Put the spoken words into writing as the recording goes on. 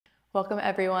Welcome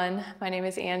everyone. My name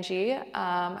is Angie.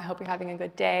 I hope you're having a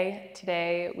good day.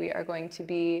 Today we are going to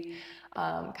be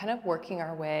kind of working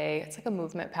our way. It's like a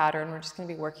movement pattern. We're just going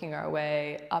to be working our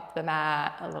way up the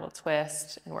mat, a little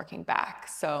twist, and working back.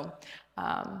 So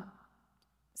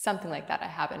something like that I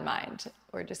have in mind.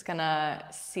 We're just gonna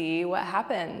see what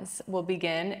happens. We'll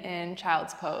begin in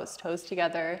child's pose, toes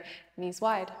together, knees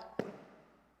wide.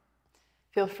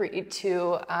 Feel free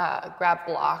to grab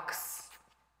blocks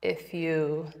if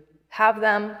you have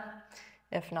them.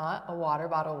 If not, a water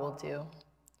bottle will do.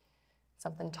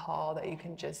 Something tall that you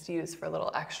can just use for a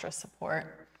little extra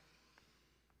support.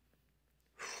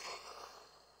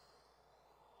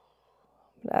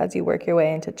 As you work your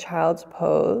way into child's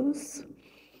pose,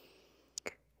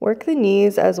 work the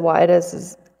knees as wide as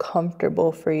is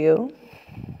comfortable for you.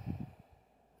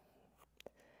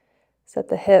 Set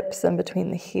the hips in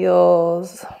between the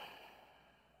heels.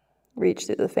 Reach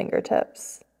through the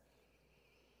fingertips.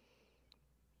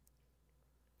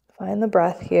 Find the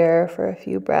breath here for a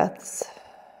few breaths.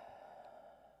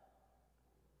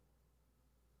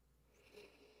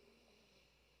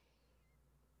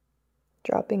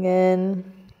 Dropping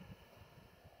in.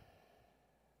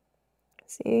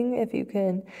 Seeing if you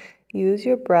can use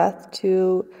your breath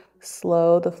to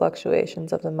slow the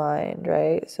fluctuations of the mind,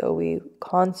 right? So we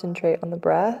concentrate on the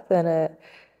breath and it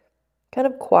kind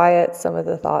of quiets some of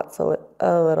the thoughts a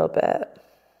little bit.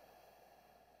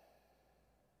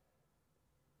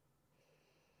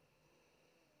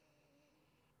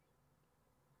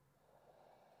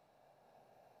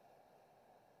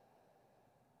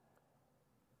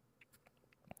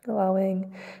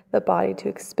 Allowing the body to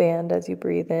expand as you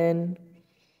breathe in.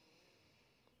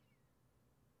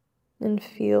 And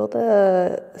feel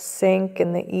the sink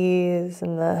and the ease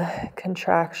and the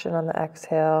contraction on the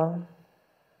exhale.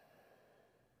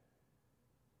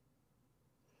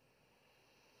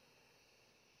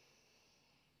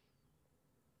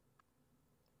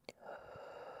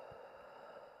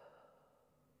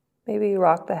 Maybe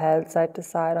rock the head side to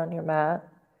side on your mat.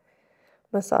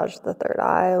 Massage the third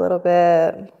eye a little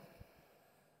bit.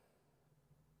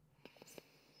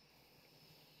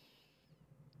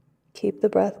 Keep the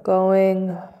breath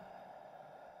going.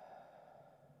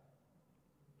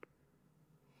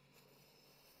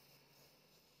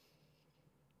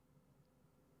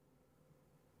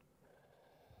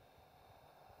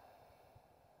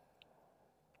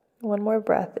 One more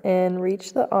breath in.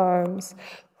 Reach the arms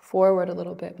forward a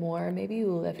little bit more. Maybe you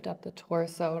lift up the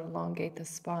torso and elongate the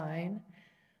spine.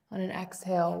 On an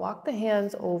exhale, walk the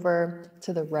hands over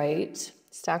to the right.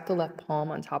 Stack the left palm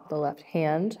on top of the left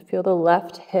hand. Feel the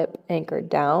left hip anchored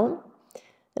down.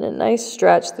 And a nice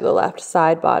stretch through the left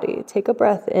side body. Take a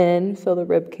breath in, fill the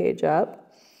rib cage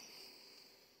up.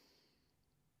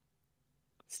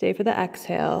 Stay for the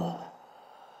exhale.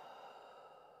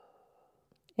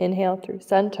 Inhale through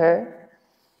center.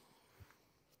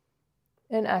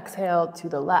 And exhale to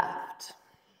the left.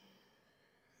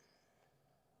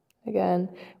 Again,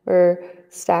 we're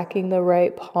stacking the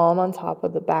right palm on top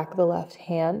of the back of the left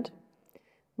hand.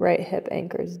 Right hip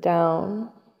anchors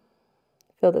down.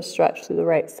 Feel the stretch through the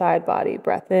right side body.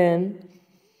 Breath in.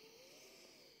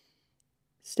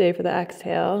 Stay for the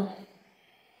exhale.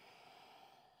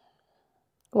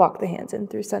 Walk the hands in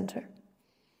through center.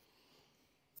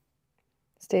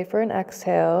 Stay for an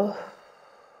exhale.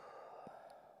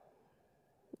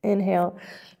 Inhale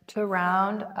to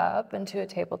round up into a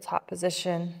tabletop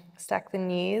position. Stack the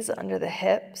knees under the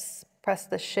hips. Press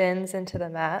the shins into the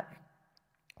mat.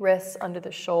 Wrists under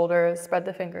the shoulders. Spread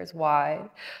the fingers wide.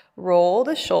 Roll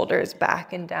the shoulders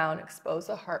back and down. Expose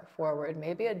the heart forward.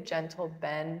 Maybe a gentle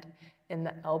bend in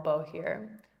the elbow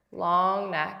here. Long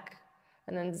neck.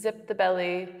 And then zip the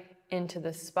belly into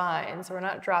the spine. So we're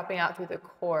not dropping out through the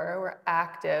core, we're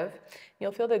active.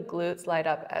 You'll feel the glutes light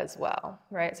up as well,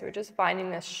 right? So we're just finding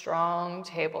this strong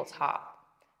tabletop,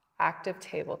 active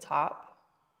tabletop.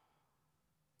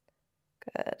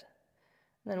 Good.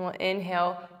 And then we'll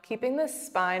inhale, keeping the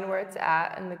spine where it's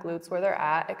at and the glutes where they're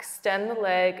at. Extend the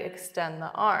leg, extend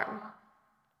the arm.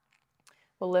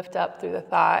 We'll lift up through the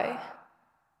thigh.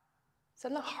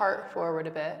 Send the heart forward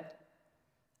a bit.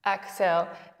 Exhale,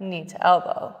 knee to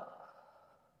elbow.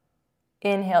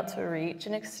 Inhale to reach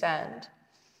and extend.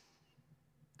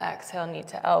 Exhale, knee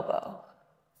to elbow.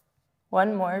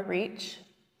 One more, reach.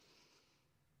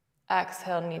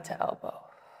 Exhale, knee to elbow.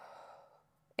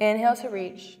 Inhale to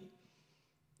reach.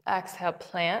 Exhale,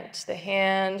 plant the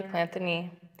hand, plant the knee.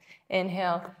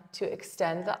 Inhale to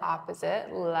extend the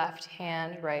opposite, left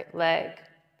hand, right leg.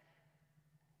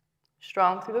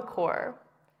 Strong through the core.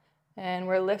 And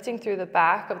we're lifting through the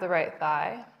back of the right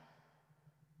thigh.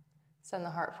 Send the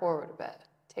heart forward a bit.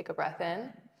 Take a breath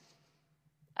in.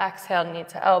 Exhale, knee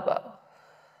to elbow.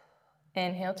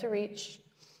 Inhale to reach.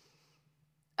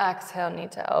 Exhale, knee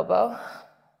to elbow.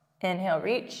 Inhale,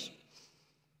 reach.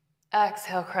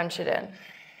 Exhale, crunch it in.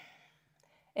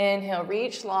 Inhale,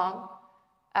 reach long.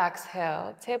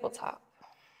 Exhale, tabletop.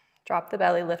 Drop the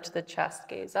belly, lift the chest,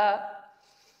 gaze up.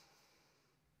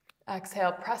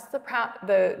 Exhale, press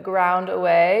the ground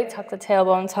away. Tuck the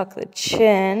tailbone, tuck the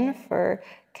chin for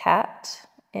cat.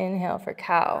 Inhale for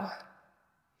cow.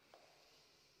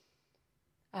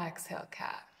 Exhale,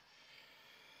 cat.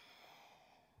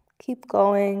 Keep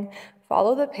going.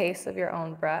 Follow the pace of your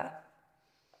own breath.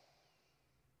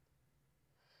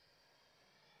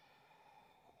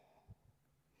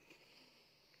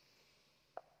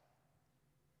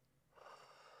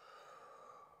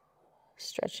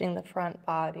 Stretching the front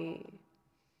body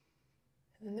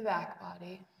and then the back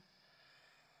body.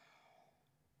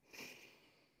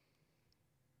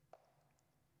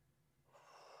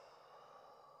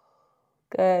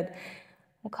 Good.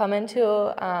 We'll come into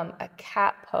a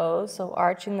cat pose, so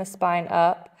arching the spine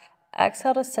up.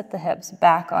 Exhale to sit the hips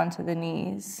back onto the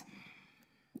knees.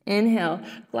 Inhale,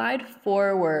 glide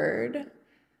forward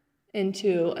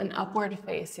into an upward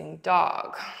facing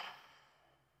dog.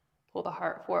 Pull the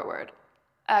heart forward.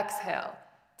 Exhale,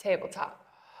 tabletop.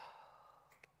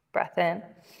 Breath in.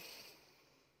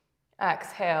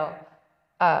 Exhale,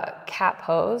 cat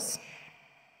pose,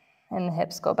 and the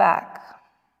hips go back.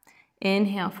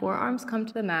 Inhale, forearms come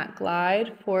to the mat,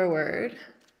 glide forward,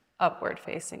 upward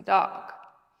facing dog.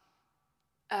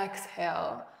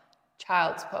 Exhale,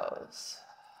 child's pose.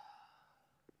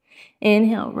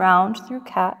 Inhale, round through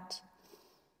cat.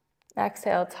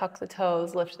 Exhale, tuck the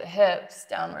toes, lift the hips,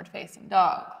 downward facing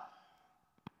dog.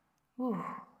 Ooh,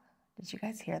 did you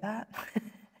guys hear that?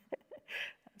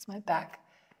 That was my back.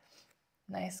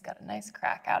 Nice, got a nice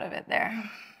crack out of it there.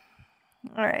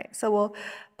 All right, so we'll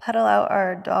pedal out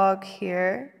our dog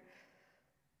here.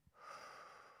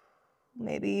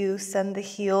 Maybe you send the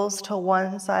heels to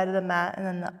one side of the mat and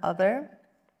then the other,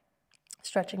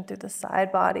 stretching through the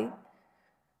side body.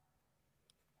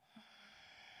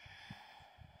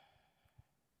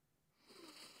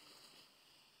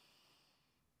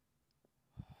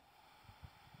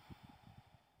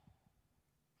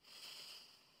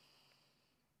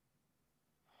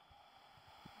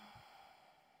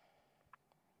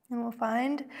 And we'll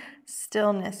find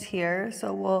stillness here.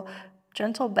 So we'll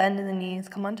gentle bend in the knees,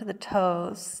 come onto the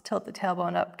toes, tilt the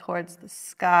tailbone up towards the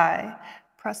sky,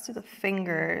 press through the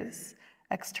fingers,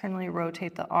 externally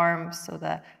rotate the arms so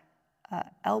the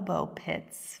elbow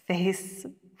pits face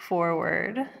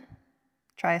forward,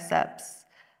 triceps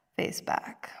face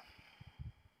back.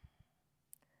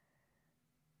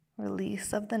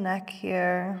 Release of the neck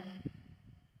here.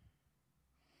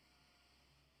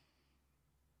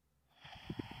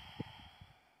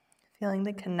 Feeling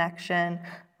the connection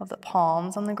of the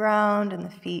palms on the ground and the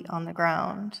feet on the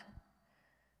ground.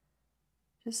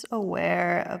 Just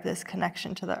aware of this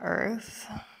connection to the earth.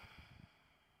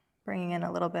 Bringing in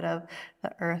a little bit of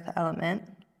the earth element.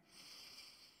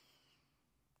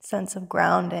 Sense of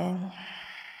grounding.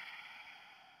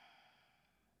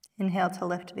 Inhale to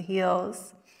lift the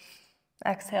heels.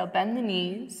 Exhale, bend the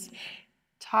knees.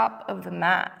 Top of the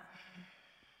mat.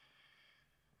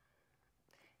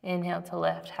 Inhale to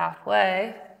lift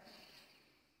halfway.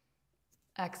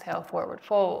 Exhale, forward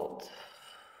fold.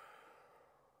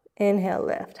 Inhale,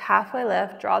 lift. Halfway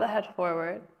lift, draw the head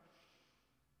forward.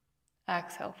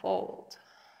 Exhale, fold.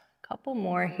 Couple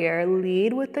more here.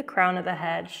 Lead with the crown of the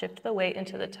head. Shift the weight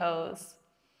into the toes.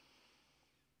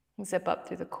 Zip up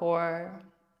through the core.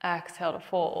 Exhale to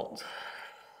fold.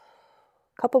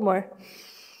 Couple more.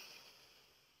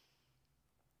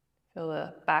 Feel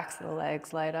the backs of the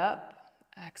legs light up.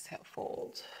 Exhale,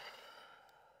 fold.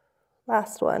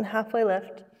 Last one, halfway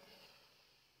lift.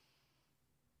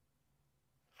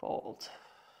 Fold.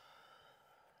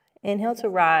 Inhale to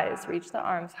rise, reach the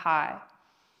arms high.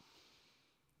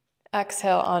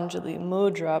 Exhale, Anjali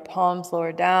Mudra, palms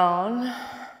lower down,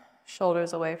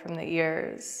 shoulders away from the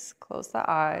ears. Close the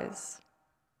eyes.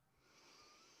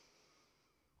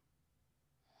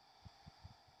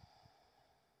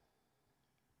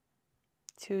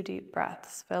 Two deep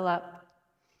breaths, fill up.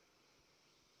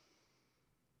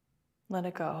 Let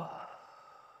it go.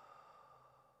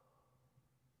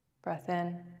 Breath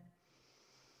in.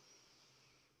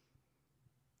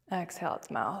 Exhale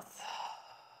to mouth.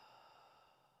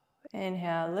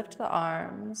 Inhale, lift the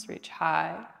arms, reach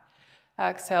high.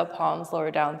 Exhale, palms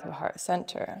lower down through heart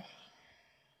center.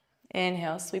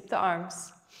 Inhale, sweep the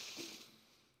arms.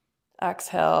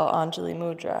 Exhale, Anjali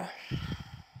Mudra.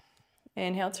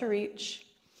 Inhale to reach.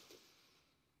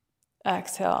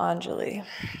 Exhale, Anjali.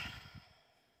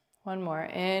 One more.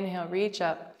 Inhale, reach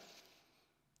up.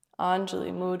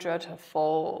 Anjali Mudra to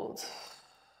fold.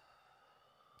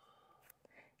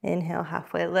 Inhale,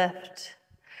 halfway lift.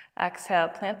 Exhale,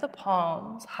 plant the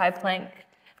palms, high plank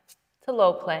to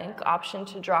low plank. Option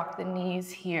to drop the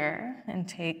knees here and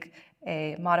take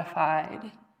a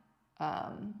modified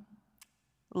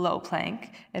low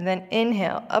plank. And then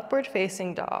inhale, upward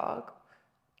facing dog.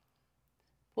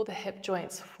 Pull the hip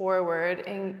joints forward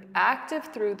and active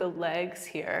through the legs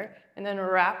here. And then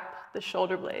wrap the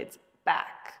shoulder blades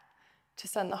back to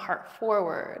send the heart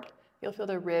forward. You'll feel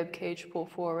the rib cage pull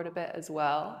forward a bit as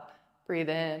well. Breathe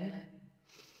in.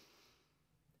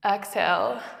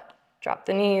 Exhale, drop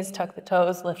the knees, tuck the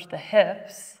toes, lift the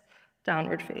hips.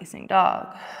 Downward facing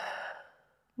dog.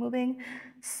 Moving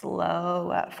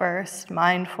slow at first,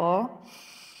 mindful.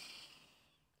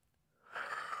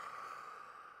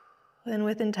 And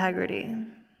with integrity.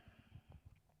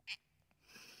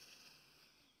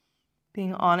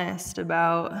 Being honest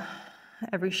about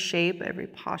every shape, every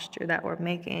posture that we're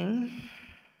making.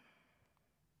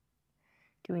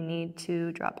 Do we need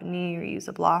to drop a knee or use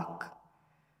a block?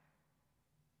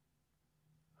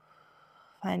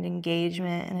 Find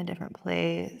engagement in a different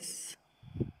place.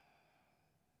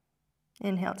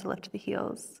 Inhale to lift the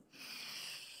heels.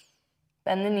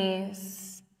 Bend the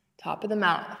knees, top of the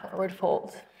mat, forward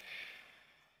fold.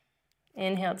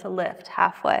 Inhale to lift,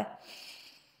 halfway.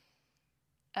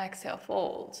 Exhale,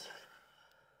 fold.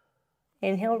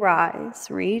 Inhale,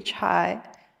 rise, reach high.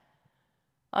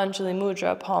 Anjali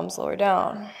Mudra, palms lower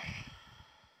down.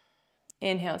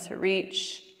 Inhale to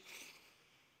reach.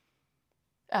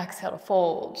 Exhale to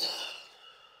fold.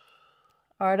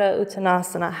 Ardha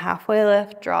Uttanasana, halfway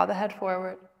lift, draw the head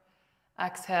forward.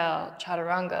 Exhale,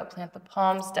 Chaturanga, plant the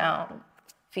palms down,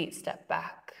 feet step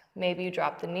back. Maybe you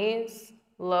drop the knees,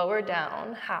 lower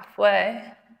down,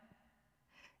 halfway.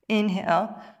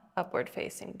 Inhale, upward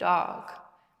facing dog.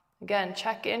 Again,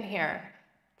 check in here.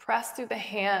 Press through the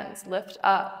hands, lift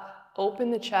up, open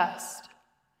the chest.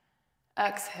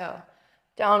 Exhale,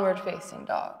 downward facing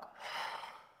dog.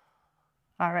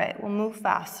 All right, we'll move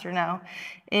faster now.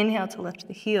 Inhale to lift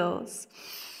the heels.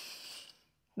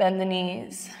 Bend the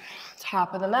knees,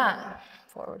 top of the mat,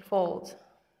 forward fold.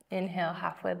 Inhale,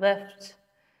 halfway lift.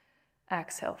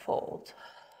 Exhale, fold.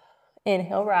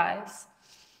 Inhale, rise.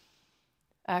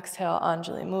 Exhale,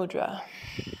 Anjali Mudra.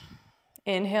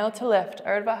 Inhale to lift,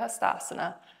 Urdhva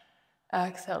Hastasana.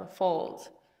 Exhale to fold,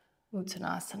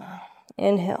 Uttanasana.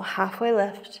 Inhale, halfway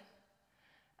lift.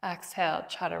 Exhale,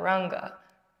 Chaturanga.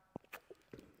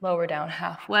 Lower down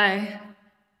halfway.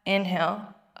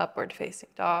 Inhale, upward facing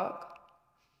dog.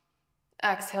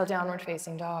 Exhale, downward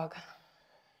facing dog.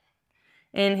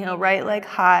 Inhale, right leg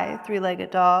high,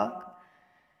 three-legged dog.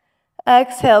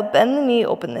 Exhale, bend the knee,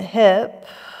 open the hip.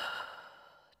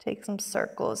 Take some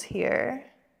circles here.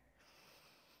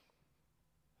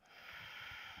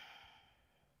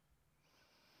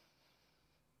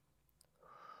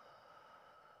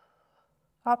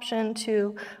 Option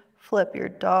to flip your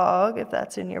dog if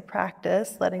that's in your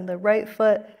practice, letting the right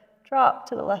foot drop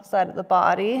to the left side of the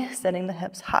body, setting the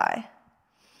hips high.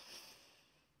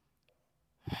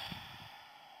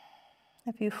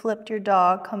 If you flipped your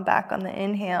dog, come back on the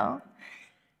inhale.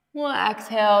 We'll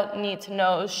exhale, knee to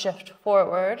nose, shift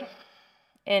forward.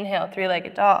 Inhale,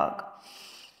 three-legged dog.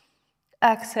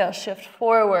 Exhale, shift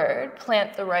forward,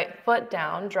 plant the right foot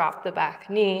down, drop the back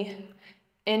knee.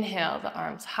 Inhale, the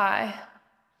arms high.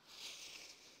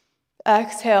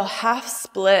 Exhale, half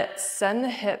split, send the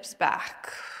hips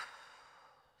back.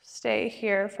 Stay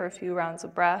here for a few rounds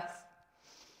of breath.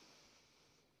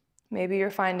 Maybe you're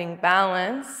finding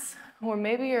balance, or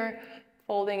maybe you're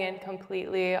folding in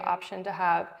completely. Option to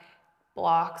have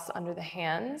blocks under the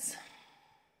hands.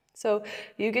 So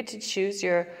you get to choose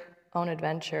your own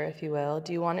adventure, if you will.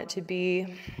 Do you want it to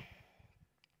be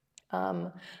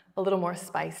a little more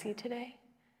spicy today?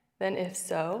 Then if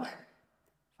so,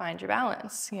 find your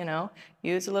balance,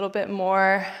 use a little bit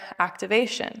more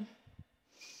activation.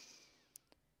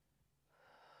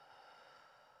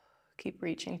 Keep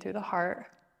reaching through the heart.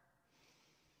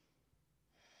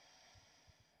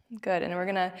 Good, and we're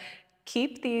gonna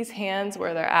keep these hands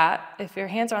where they're at. If your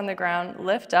hands are on the ground,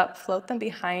 lift up, float them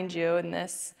behind you in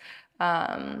this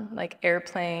like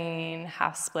airplane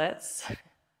half splits.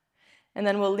 And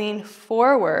then we'll lean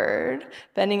forward,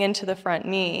 bending into the front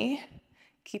knee,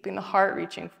 keeping the heart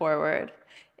reaching forward.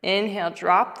 Inhale,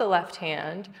 drop the left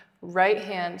hand, right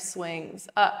hand swings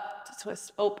up to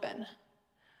twist open.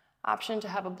 Option to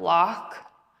have a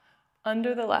block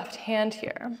under the left hand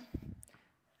here.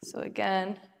 So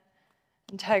again,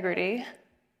 integrity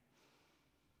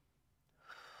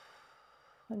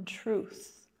and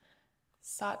truth.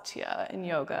 Satya in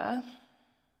yoga.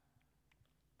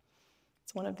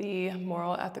 It's one of the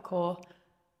moral, ethical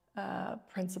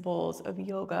principles of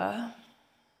yoga.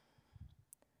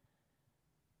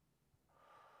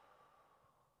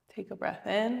 Take a breath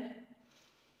in.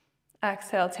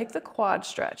 Exhale, take the quad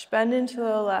stretch. Bend into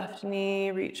the left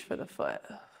knee, reach for the foot.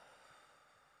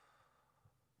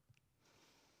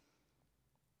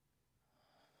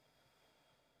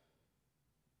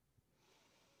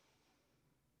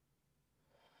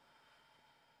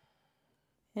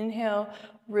 Inhale,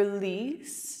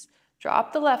 release.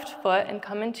 Drop the left foot and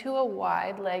come into a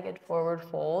wide-legged forward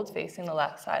fold facing the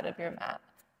left side of your mat.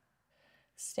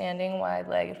 Standing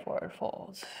wide-legged forward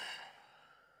fold.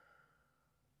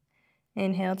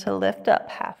 Inhale to lift up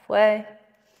halfway.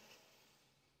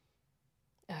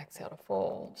 Exhale to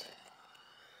fold.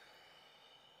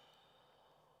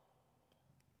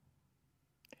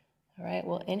 All right,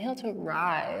 we'll inhale to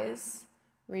rise,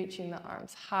 reaching the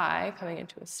arms high, coming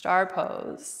into a star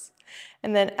pose.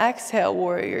 And then exhale,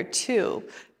 warrior two.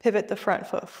 Pivot the front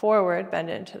foot forward, bend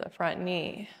it into the front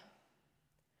knee.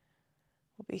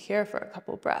 We'll be here for a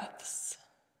couple breaths.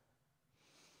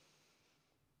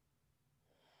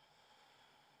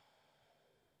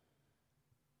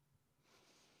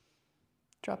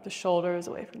 Drop the shoulders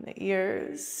away from the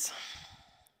ears.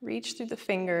 Reach through the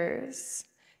fingers.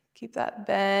 Keep that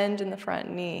bend in the front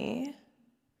knee.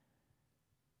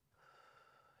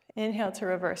 Inhale to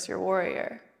reverse your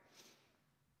warrior.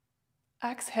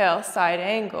 Exhale, side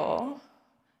angle.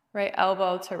 Right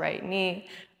elbow to right knee.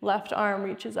 Left arm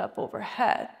reaches up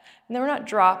overhead. And then we're not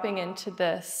dropping into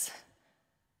this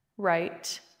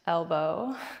right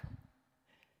elbow.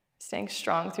 Staying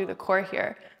strong through the core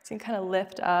here. So you can kind of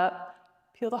lift up.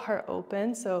 Feel the heart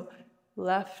open, so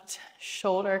left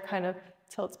shoulder kind of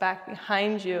tilts back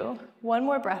behind you. One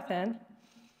more breath in.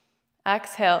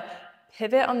 Exhale,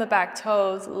 pivot on the back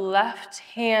toes. Left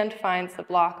hand finds the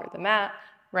block or the mat.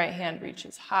 Right hand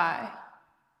reaches high.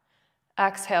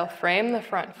 Exhale, frame the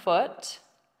front foot.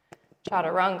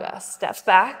 Chaturanga, step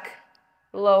back.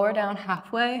 Lower down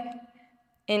halfway.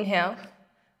 Inhale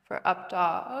for up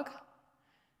dog.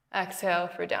 Exhale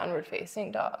for downward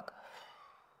facing dog.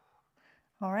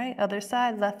 All right, other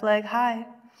side, left leg high.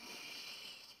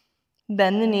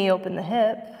 Bend the knee, open the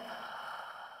hip.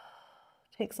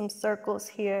 Take some circles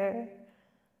here.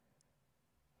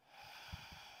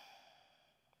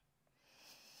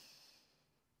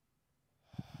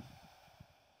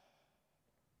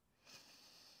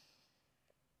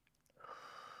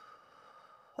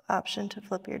 Option to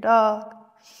flip your dog.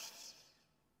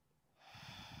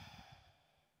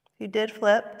 If you did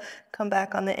flip, come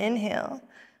back on the inhale.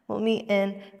 We'll meet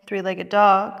in three-legged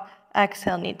dog.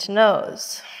 Exhale, knee to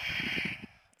nose.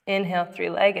 Inhale,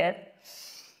 three-legged.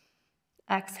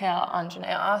 Exhale,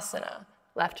 Anjaneyasana.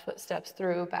 Left foot steps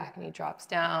through, back knee drops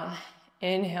down.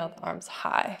 Inhale, the arms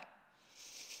high.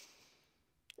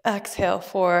 Exhale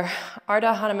for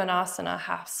Ardha Hanumanasana,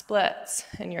 half splits,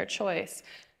 in your choice.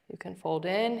 You can fold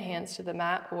in, hands to the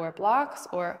mat or blocks,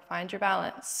 or find your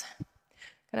balance.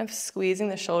 Kind of squeezing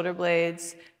the shoulder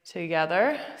blades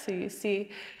together. So you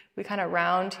see we kind of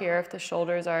round here if the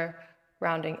shoulders are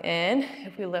rounding in.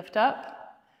 If we lift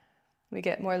up, we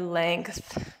get more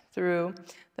length through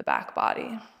the back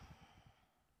body.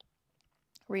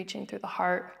 Reaching through the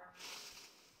heart.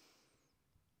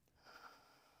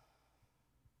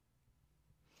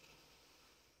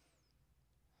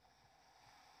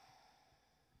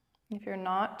 If you're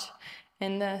not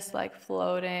in this like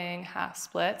floating half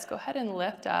splits, go ahead and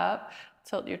lift up,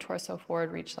 tilt your torso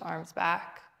forward, reach the arms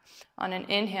back. On an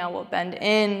inhale, we'll bend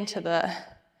into the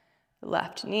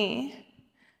left knee,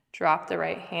 drop the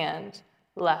right hand,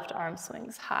 left arm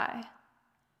swings high.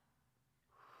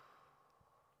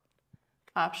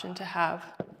 Option to have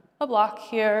a block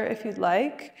here if you'd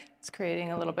like. It's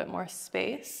creating a little bit more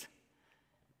space.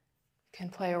 You can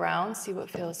play around, see what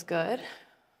feels good.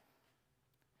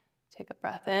 Take a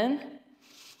breath in.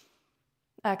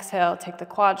 Exhale, take the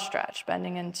quad stretch,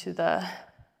 bending into the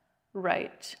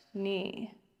right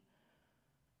knee.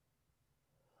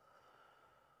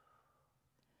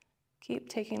 Keep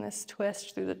taking this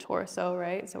twist through the torso,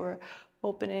 right? So we're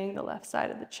opening the left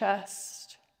side of the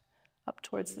chest up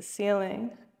towards the ceiling.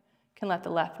 You can let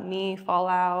the left knee fall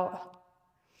out.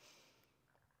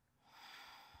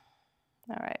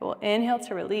 All right, we'll inhale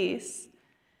to release.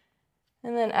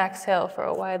 And then exhale for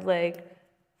a wide leg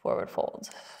forward fold.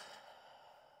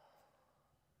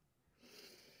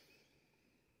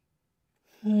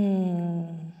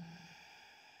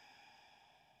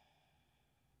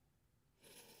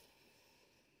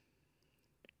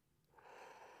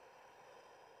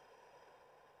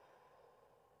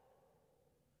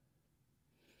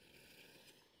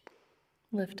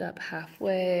 Lift up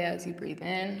halfway as you breathe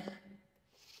in.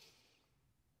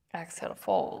 Exhale to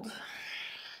fold.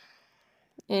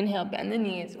 Inhale, bend the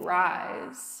knees,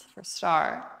 rise for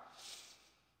star.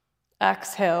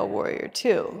 Exhale, warrior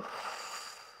two.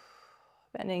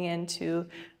 Bending into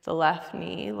the left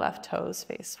knee, left toes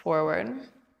face forward.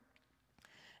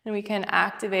 And we can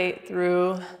activate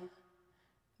through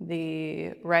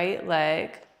the right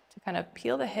leg to kind of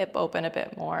peel the hip open a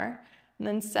bit more, and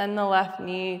then send the left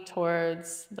knee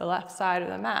towards the left side of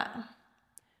the mat.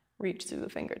 Reach through the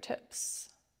fingertips.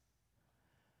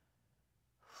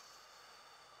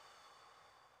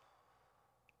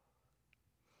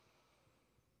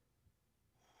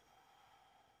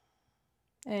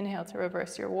 Inhale to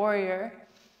reverse your warrior.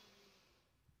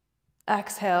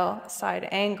 Exhale, side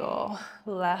angle,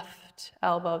 left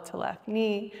elbow to left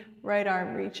knee, right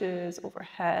arm reaches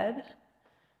overhead.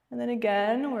 And then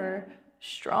again, we're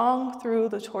strong through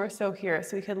the torso here,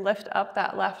 so we can lift up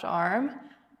that left arm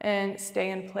and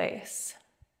stay in place.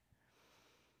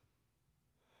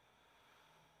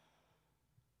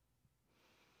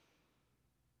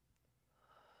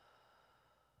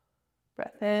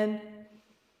 Breath in.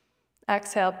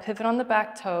 Exhale, pivot on the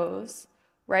back toes.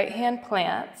 Right hand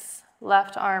plants,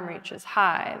 left arm reaches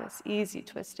high. This easy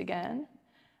twist again.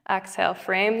 Exhale,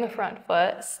 frame the front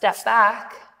foot, step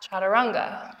back,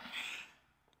 chaturanga.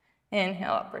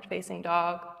 Inhale, upward facing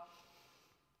dog.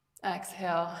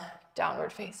 Exhale,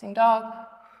 downward facing dog.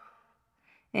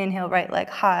 Inhale, right leg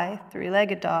high,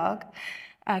 three-legged dog.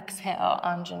 Exhale,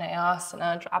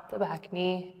 Anjaneyasana, drop the back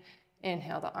knee.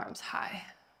 Inhale, the arms high.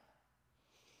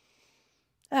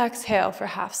 Exhale for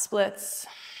half splits.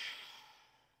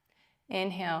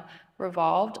 Inhale,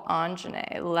 revolved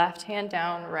Anjaney, left hand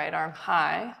down, right arm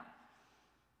high.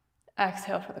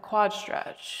 Exhale for the quad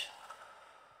stretch.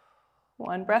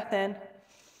 One breath in,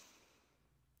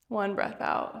 one breath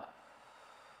out.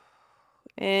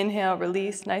 Inhale,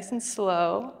 release nice and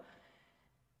slow.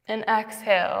 And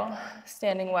exhale,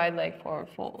 standing wide leg forward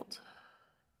fold.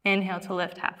 Inhale to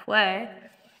lift halfway.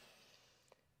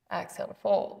 Exhale to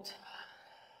fold.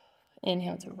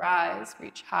 Inhale to rise,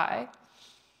 reach high.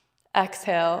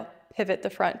 Exhale, pivot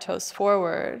the front toes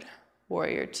forward,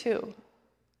 warrior two.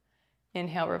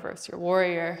 Inhale, reverse your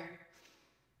warrior.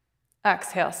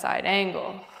 Exhale, side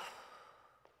angle.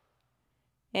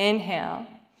 Inhale.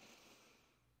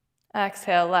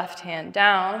 Exhale, left hand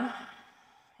down.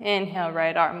 Inhale,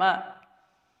 right arm up.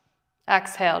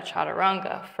 Exhale,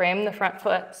 chaturanga. Frame the front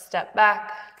foot, step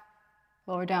back.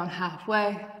 Lower down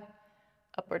halfway.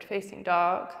 Upward facing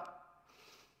dog.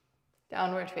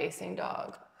 Downward facing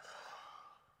dog.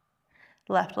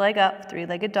 Left leg up,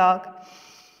 three-legged dog.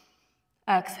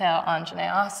 Exhale,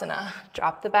 Anjaneyasana.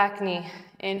 Drop the back knee.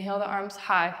 Inhale, the arms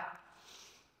high.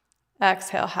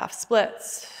 Exhale, half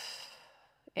splits.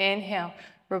 Inhale,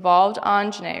 revolved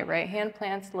Anjaney. Right hand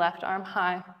plants, left arm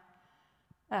high.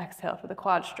 Exhale for the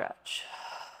quad stretch.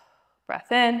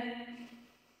 Breath in.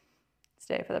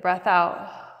 Stay for the breath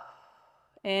out.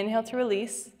 Inhale to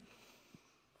release.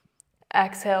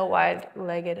 Exhale,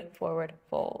 wide-legged forward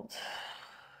fold.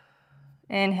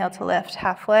 Inhale to lift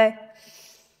halfway.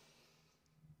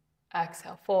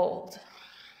 Exhale, fold.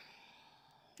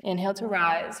 Inhale to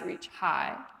rise, reach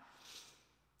high.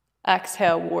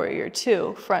 Exhale, warrior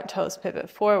two. Front toes pivot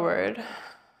forward.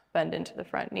 Bend into the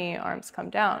front knee, arms come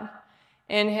down.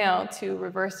 Inhale to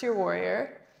reverse your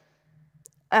warrior.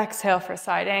 Exhale for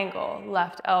side angle.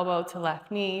 Left elbow to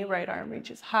left knee, right arm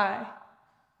reaches high.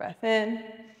 Breath in.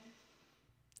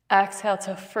 Exhale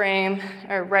to frame,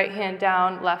 or right hand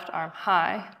down, left arm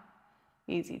high.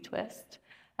 Easy twist.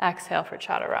 Exhale for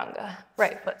chaturanga.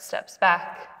 Right foot steps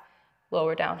back.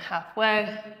 Lower down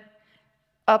halfway.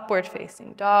 Upward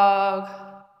facing dog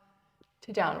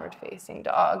to downward facing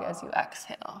dog as you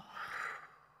exhale.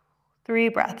 3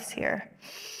 breaths here.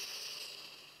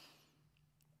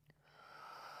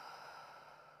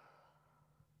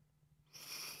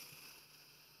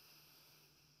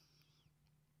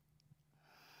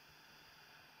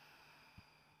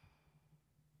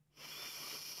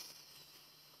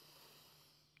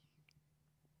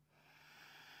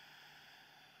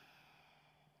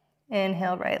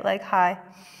 Inhale, right leg high.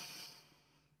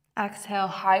 Exhale,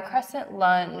 high crescent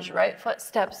lunge. Right foot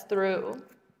steps through.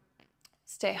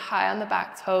 Stay high on the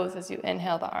back toes as you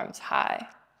inhale, the arms high.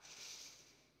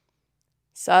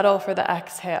 Subtle for the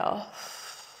exhale.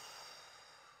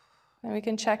 And we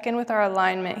can check in with our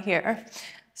alignment here.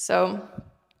 So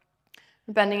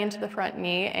bending into the front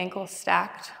knee, ankle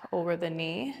stacked over the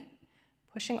knee,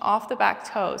 pushing off the back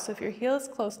toe. So if your heel is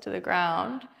close to the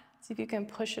ground, see if you can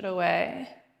push it away.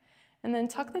 And then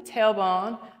tuck the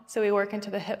tailbone so we work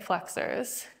into the hip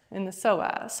flexors in the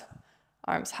psoas.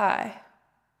 arms high.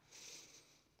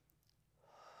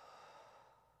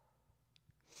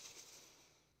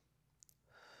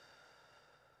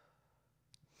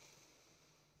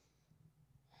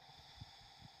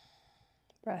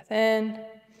 Breath in.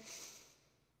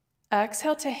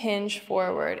 Exhale to hinge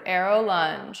forward, arrow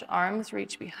lunge, arms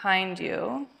reach behind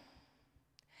you.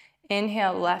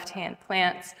 Inhale, left hand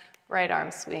plants, right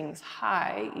arm swings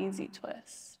high, easy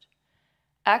twist.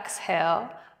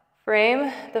 Exhale,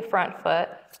 frame the front foot,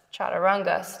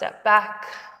 chaturanga, step back,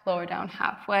 lower down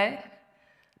halfway,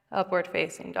 upward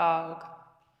facing dog,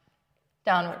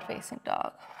 downward facing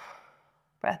dog.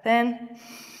 Breath in,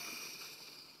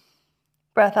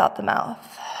 breath out the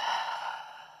mouth.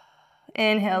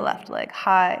 Inhale, left leg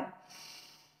high.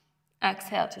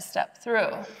 Exhale to step through.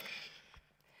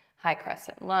 High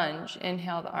crescent lunge.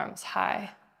 Inhale, the arms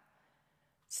high.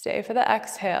 Stay for the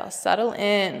exhale. Settle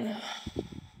in.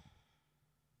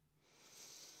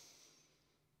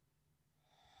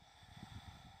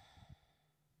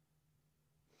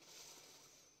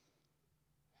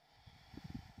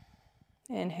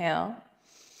 Inhale.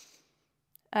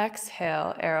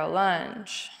 Exhale, arrow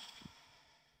lunge.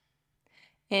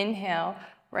 Inhale,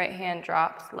 right hand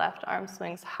drops, left arm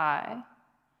swings high.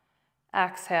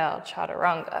 Exhale,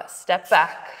 chaturanga. Step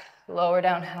back, lower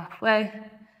down halfway.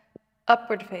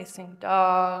 Upward facing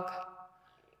dog.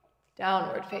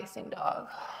 Downward facing dog.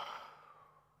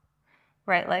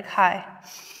 Right leg high.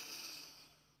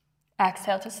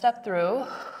 Exhale to step through.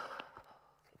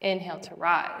 Inhale to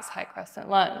rise, high crescent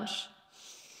lunge.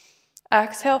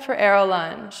 Exhale for arrow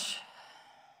lunge.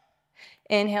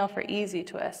 Inhale for easy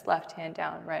twist, left hand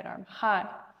down, right arm high.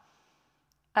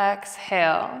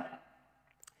 Exhale.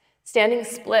 Standing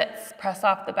splits, press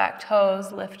off the back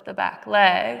toes, lift the back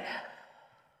leg.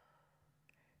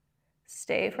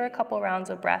 Stay for a couple rounds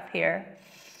of breath here.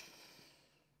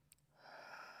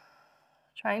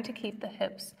 Trying to keep the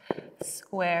hips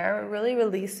square, really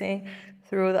releasing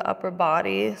through the upper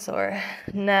body, so our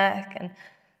neck and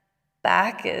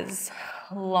back is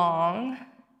long.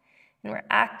 And we're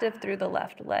active through the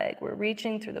left leg. We're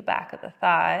reaching through the back of the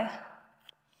thigh.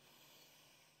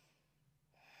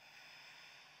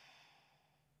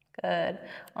 Good.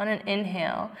 On an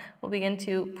inhale, we'll begin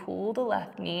to pull the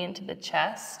left knee into the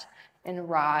chest and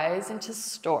rise into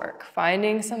stork,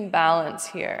 finding some balance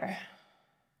here.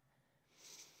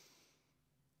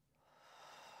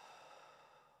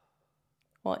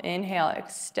 We'll inhale,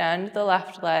 extend the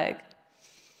left leg.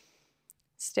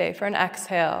 Stay for an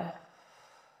exhale.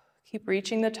 Keep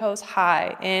reaching the toes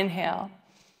high. Inhale.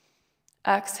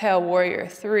 Exhale, warrior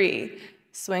three.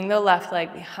 Swing the left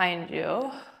leg behind you.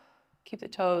 Keep the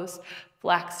toes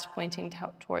flexed, pointing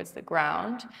towards the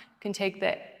ground. You can take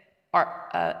the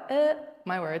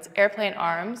airplane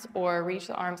arms or reach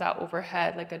the arms out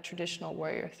overhead like a traditional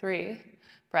warrior three.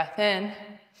 Breath in.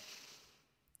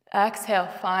 Exhale,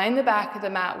 find the back of the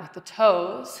mat with the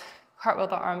toes. Cartwheel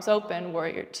the arms open,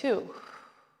 warrior two.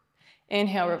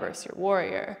 Inhale, reverse your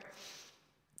warrior.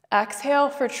 Exhale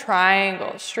for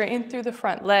triangle. Straighten through the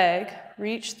front leg.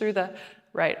 Reach through the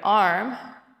right arm.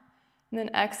 And then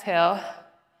exhale.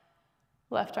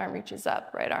 Left arm reaches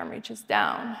up, right arm reaches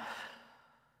down.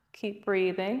 Keep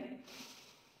breathing.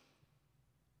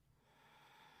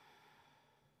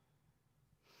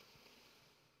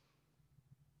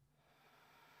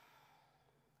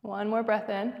 One more breath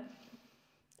in.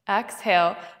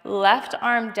 Exhale, left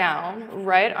arm down,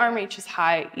 right arm reaches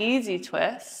high, easy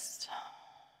twist.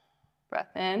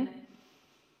 Breath in.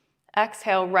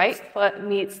 Exhale, right foot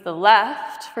meets the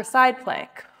left for side plank.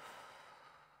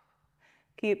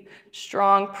 Keep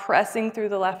strong, pressing through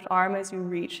the left arm as you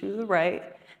reach through the right.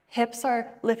 Hips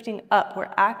are lifting up.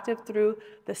 We're active through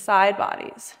the side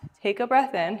bodies. Take a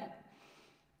breath in.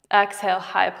 Exhale,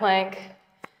 high plank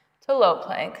to low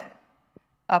plank.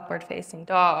 Upward facing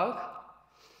dog.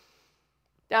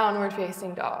 Downward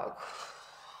facing dog.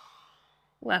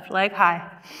 Left leg high.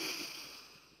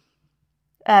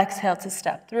 Exhale to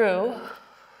step through.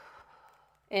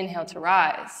 Inhale to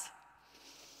rise.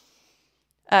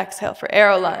 Exhale for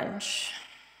arrow lunge.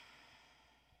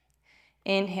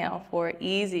 Inhale for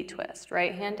easy twist.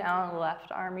 Right hand down,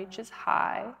 left arm reaches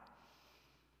high.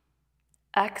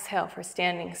 Exhale for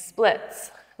standing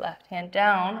splits. Left hand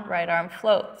down, right arm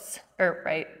floats, or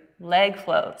right leg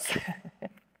floats.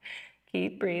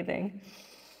 Keep breathing.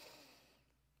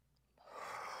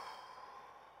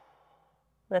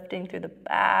 Lifting through the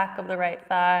back of the right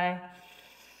thigh.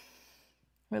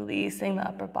 Releasing the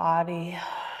upper body.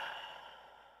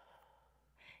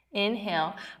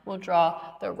 Inhale, we'll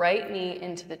draw the right knee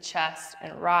into the chest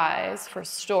and rise for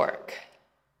stork.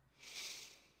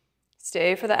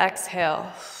 Stay for the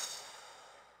exhale.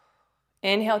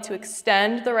 Inhale to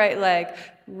extend the right leg,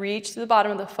 reach to the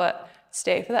bottom of the foot.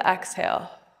 Stay for the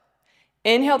exhale.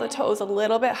 Inhale the toes a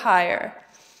little bit higher.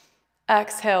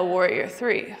 Exhale, warrior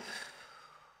three.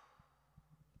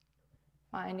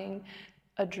 Finding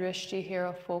a drishti here,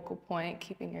 a focal point,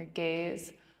 keeping your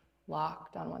gaze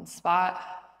locked on one spot.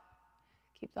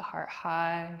 Keep the heart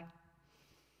high.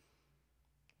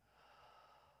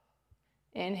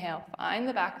 Inhale, find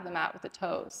the back of the mat with the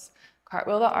toes.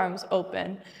 Cartwheel the arms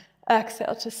open.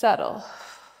 Exhale to settle.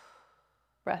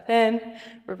 Breath in,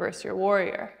 reverse your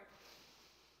warrior.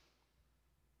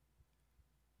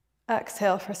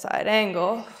 Exhale for side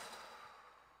angle.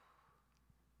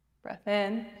 Breath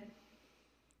in.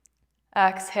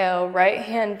 Exhale, right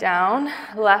hand down,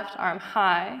 left arm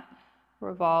high,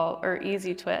 revolve or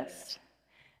easy twist.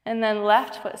 And then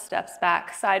left foot steps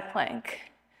back, side plank.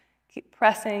 Keep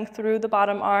pressing through the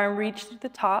bottom arm, reach to the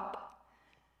top.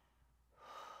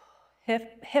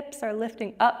 Hips are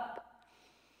lifting up.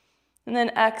 And then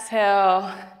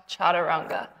exhale,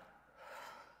 chaturanga.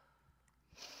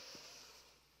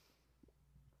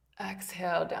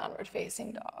 Exhale, downward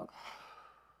facing dog.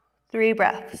 3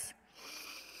 breaths.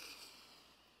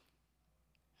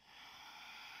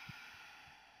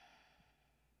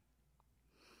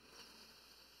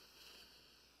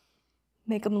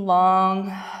 Make them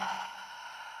long.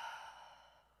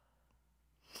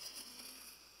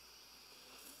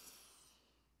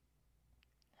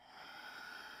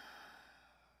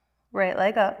 Right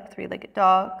leg up, 3-legged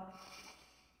dog.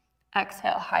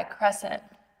 Exhale, high crescent.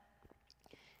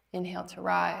 Inhale to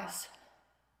rise.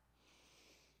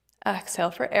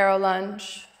 Exhale for arrow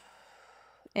lunge.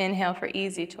 Inhale for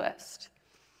easy twist.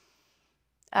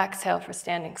 Exhale for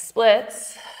standing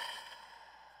splits.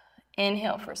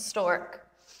 Inhale for stork.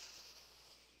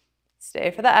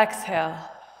 Stay for the exhale.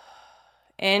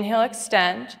 Inhale,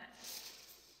 extend.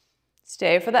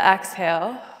 Stay for the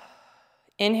exhale.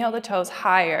 Inhale the toes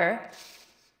higher.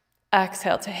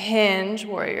 Exhale to hinge,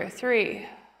 warrior three.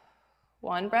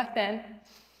 1 breath in.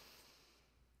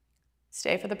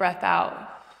 Stay for the breath out.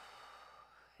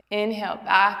 Inhale,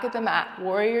 back at the mat,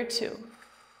 warrior two.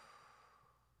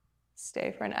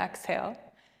 Stay for an exhale.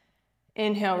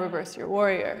 Inhale, reverse your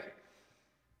warrior.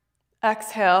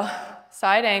 Exhale,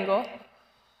 side angle.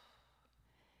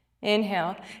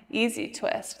 Inhale, easy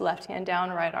twist, left hand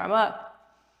down, right arm up.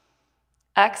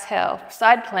 Exhale,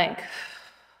 side plank.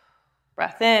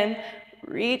 Breath in,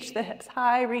 reach the hips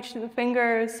high, reach to the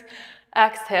fingers.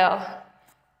 Exhale,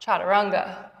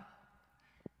 chaturanga.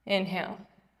 Inhale.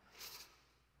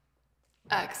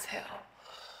 Exhale.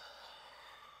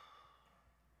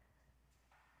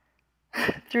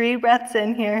 3 breaths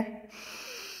in here.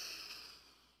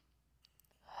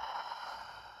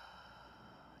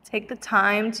 Take the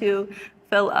time to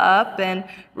fill up and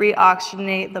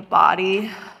reoxygenate the body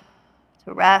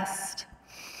to rest.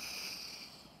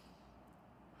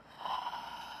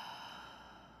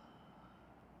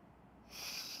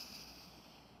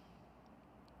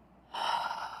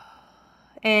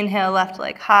 Inhale, left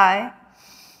leg high.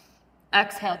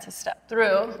 Exhale to step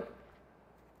through.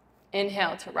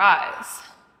 Inhale to rise.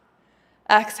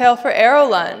 Exhale for arrow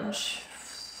lunge.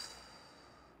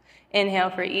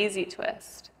 Inhale for easy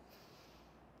twist.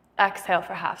 Exhale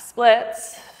for half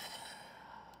splits.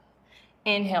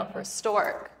 Inhale for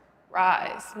stork.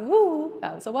 Rise. Woo,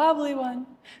 that was a wobbly one.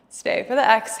 Stay for the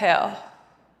exhale.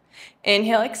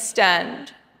 Inhale,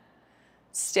 extend.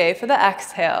 Stay for the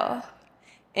exhale.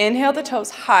 Inhale the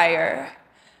toes higher.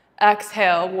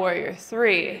 Exhale, warrior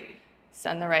three.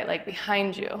 Send the right leg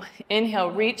behind you.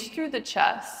 Inhale, reach through the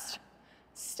chest.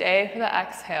 Stay for the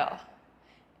exhale.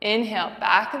 Inhale,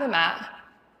 back of the mat,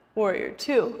 warrior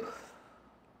two.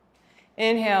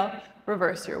 Inhale,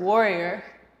 reverse your warrior.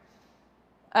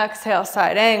 Exhale,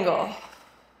 side angle.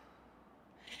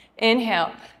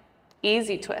 Inhale,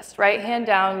 easy twist. Right hand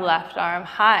down, left arm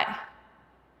high.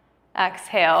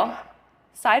 Exhale,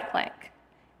 side plank.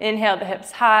 Inhale, the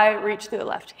hips high, reach through the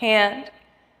left hand.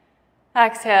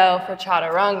 Exhale for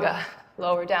chaturanga.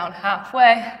 Lower down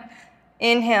halfway.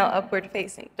 Inhale, upward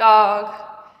facing dog.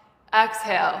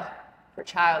 Exhale for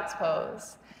child's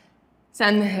pose.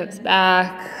 Send the hips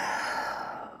back.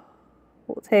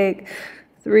 We'll take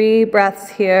 3 breaths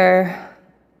here.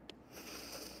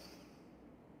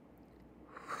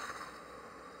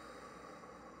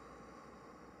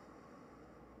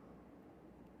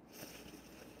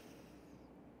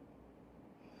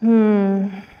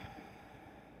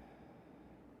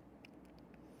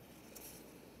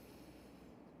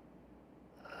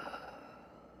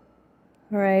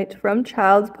 All right, from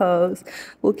child's pose,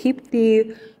 we'll keep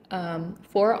the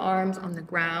forearms on the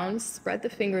ground, spread the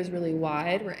fingers really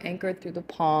wide. We're anchored through the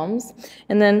palms,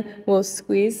 and then we'll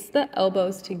squeeze the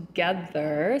elbows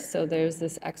together so there's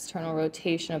this external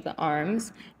rotation of the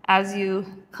arms. As you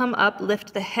come up,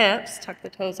 lift the hips, tuck the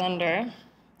toes under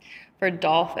for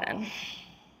dolphin.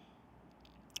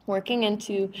 Working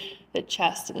into the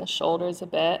chest and the shoulders a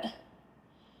bit.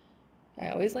 I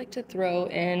always like to throw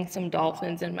in some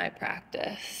dolphins in my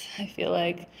practice. I feel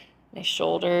like my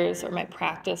shoulders or my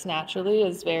practice naturally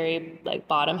is very like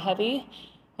bottom heavy.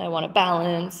 I want to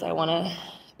balance. I want to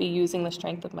be using the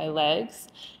strength of my legs.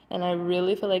 And I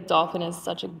really feel like dolphin is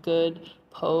such a good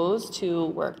pose to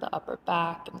work the upper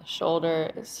back and the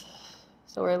shoulders.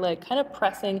 So we're like kind of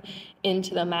pressing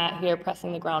into the mat here,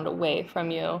 pressing the ground away from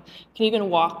you. You can even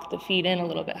walk the feet in a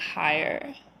little bit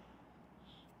higher.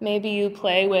 Maybe you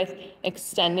play with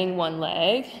extending one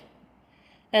leg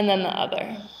and then the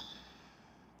other.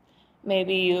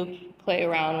 Maybe you play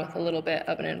around with a little bit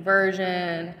of an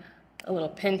inversion, a little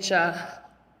pincha,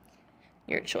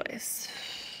 your choice.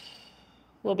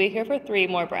 We'll be here for 3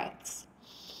 more breaths.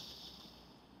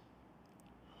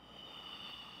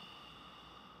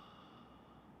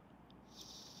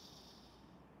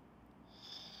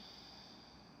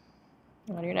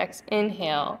 On your next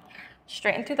inhale,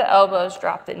 straighten through the elbows,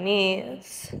 drop the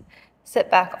knees, sit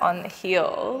back on the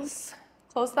heels,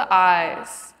 close the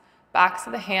eyes, backs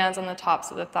of the hands on the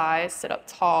tops of the thighs, sit up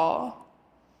tall,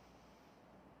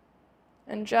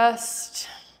 and just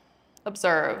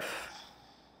observe.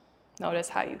 Notice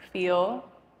how you feel.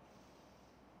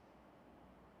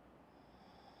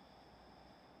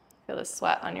 Feel the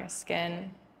sweat on your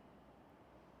skin.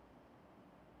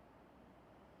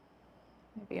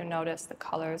 Maybe you notice the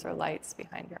colors or lights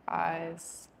behind your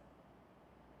eyes.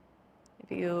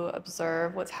 Maybe you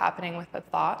observe what's happening with the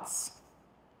thoughts,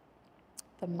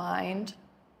 the mind.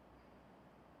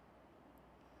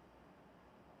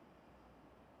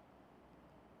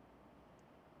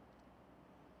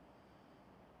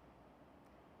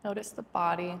 Notice the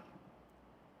body,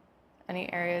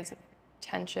 any areas of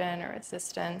tension or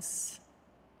resistance.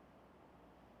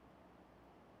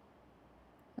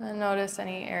 And notice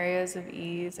any areas of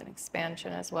ease and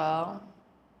expansion as well.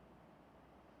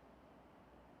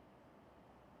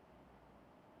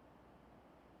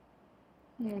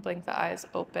 And blink the eyes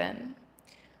open.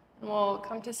 And we'll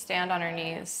come to stand on our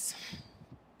knees.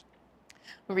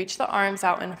 Reach the arms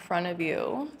out in front of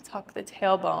you. Tuck the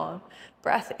tailbone.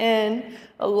 Breath in.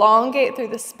 Elongate through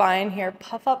the spine here.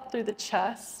 Puff up through the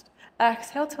chest.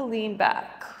 Exhale to lean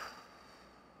back.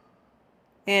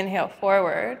 Inhale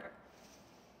forward.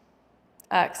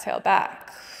 Exhale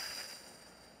back.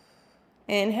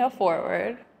 Inhale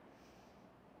forward.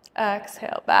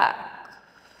 Exhale back.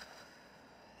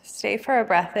 Stay for a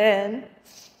breath in.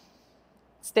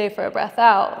 Stay for a breath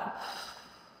out.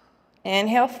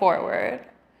 Inhale forward.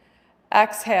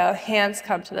 Exhale, hands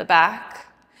come to the back.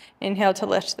 Inhale to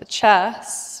lift the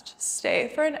chest. Stay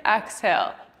for an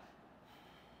exhale.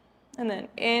 And then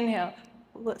inhale,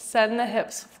 send the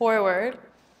hips forward.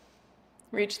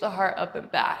 Reach the heart up and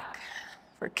back.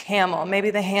 For camel, maybe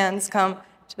the hands come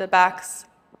to the backs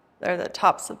or the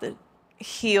tops of the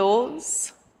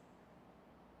heels.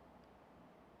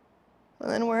 And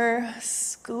then we're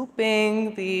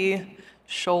scooping the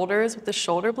shoulders with the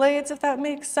shoulder blades, if that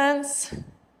makes sense.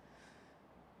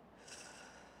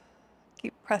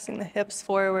 Keep pressing the hips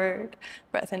forward,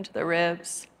 breath into the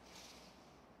ribs.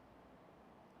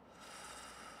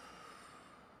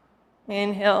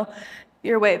 Inhale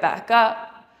your way back up.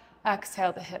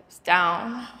 Exhale the hips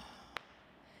down.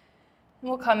 And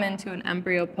we'll come into an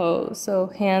embryo pose. So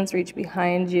hands reach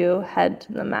behind you, head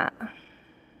to the mat.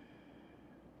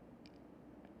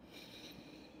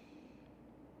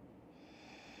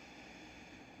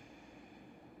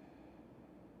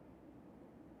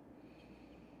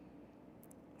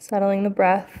 Settling the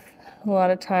breath. A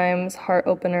lot of times heart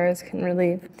openers can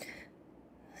really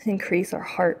increase our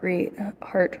heart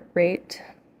rate.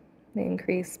 They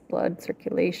increase blood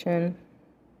circulation.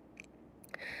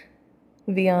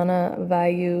 Vyana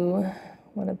Vayu,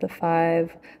 one of the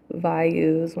 5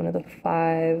 Vayus, one of the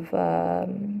 5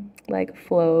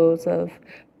 flows of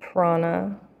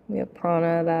prana. We have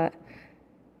prana that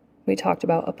we talked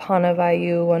about Apana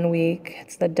Vayu one week.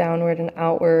 It's the downward and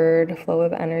outward flow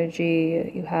of energy.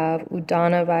 You have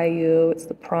Udana Vayu. It's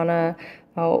the prana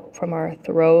out from our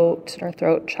throat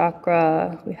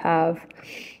chakra. We have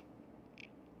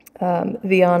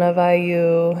Vyana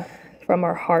Vayu from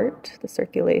our heart, the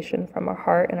circulation from our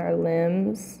heart and our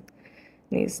limbs.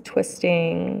 These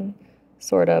twisting,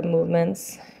 sort of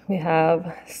movements. We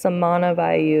have Samana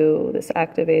Vayu. This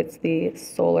activates the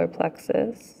solar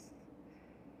plexus,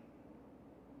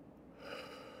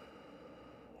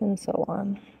 and so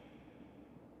on.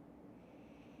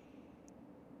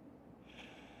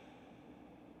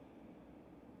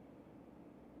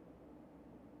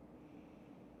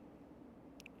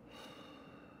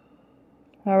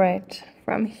 All right,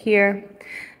 from here,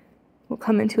 we'll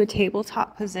come into a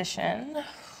tabletop position,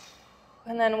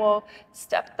 and then we'll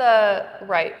step the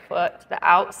right foot to the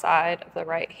outside of the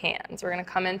right hand. So we're gonna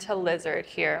come into lizard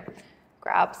here.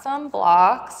 Grab some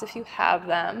blocks if you have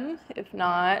them. If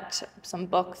not, some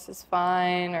books is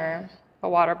fine, or a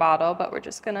water bottle, but we're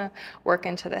just gonna work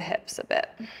into the hips a bit.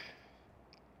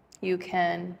 You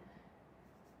can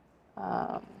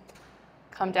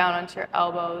come down onto your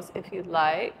elbows if you'd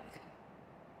like,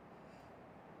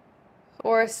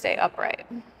 or stay upright.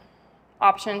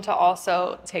 Option to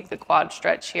also take the quad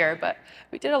stretch here, but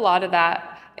we did a lot of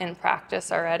that in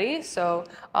practice already, so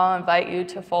I'll invite you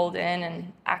to fold in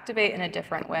and activate in a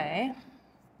different way.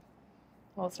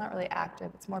 Well, it's not really active,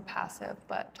 it's more passive,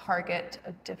 but target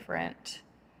a different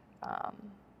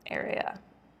area.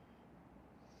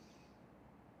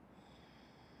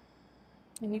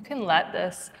 And you can let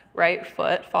this right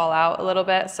foot fall out a little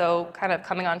bit, so kind of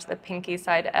coming onto the pinky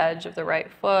side edge of the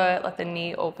right foot, let the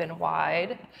knee open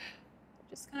wide.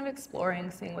 Just kind of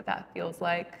exploring, seeing what that feels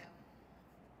like.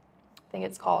 I think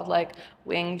it's called like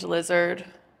winged lizard.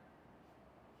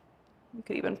 You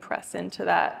could even press into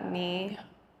that knee,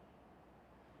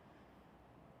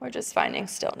 or just finding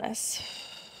stillness.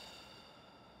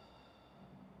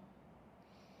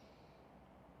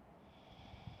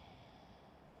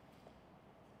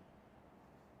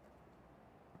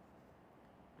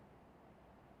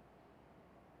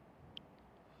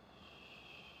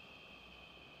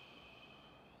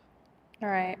 All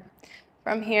right,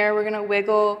 from here, we're gonna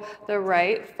wiggle the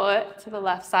right foot to the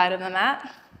left side of the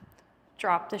mat.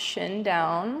 Drop the shin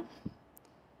down.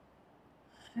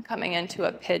 Coming into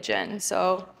a pigeon.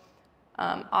 So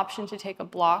option to take a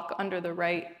block under the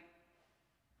right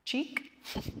cheek,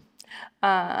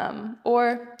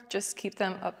 or just keep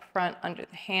them up front under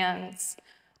the hands.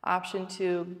 Option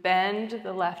to bend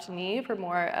the left knee for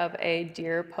more of a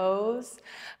deer pose.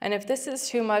 And if this is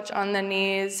too much on the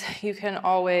knees, you can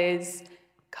always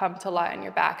come to lie on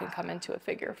your back and come into a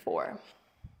figure four,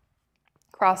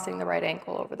 crossing the right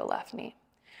ankle over the left knee.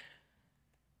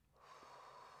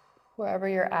 Wherever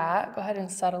you're at, go ahead and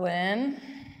settle in.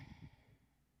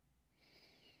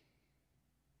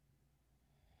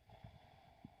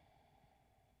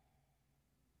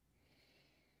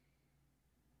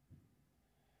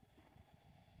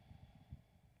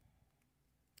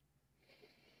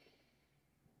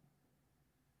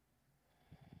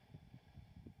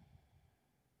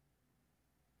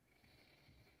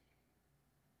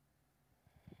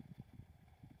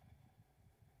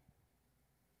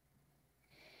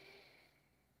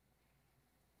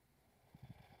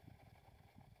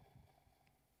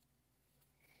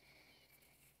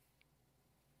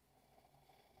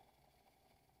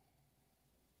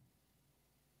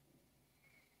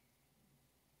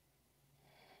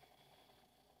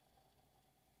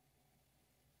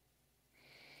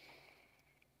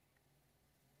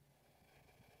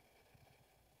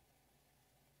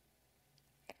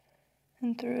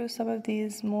 And through some of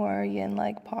these more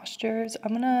yin-like postures,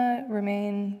 I'm gonna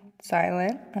remain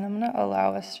silent, and I'm gonna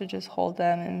allow us to just hold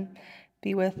them and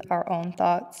be with our own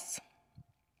thoughts.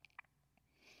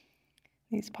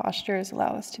 These postures allow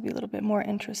us to be a little bit more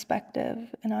introspective,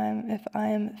 and if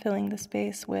I'm filling the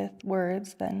space with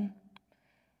words, then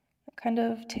it kind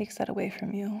of takes that away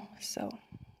from you. So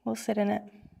we'll sit in it.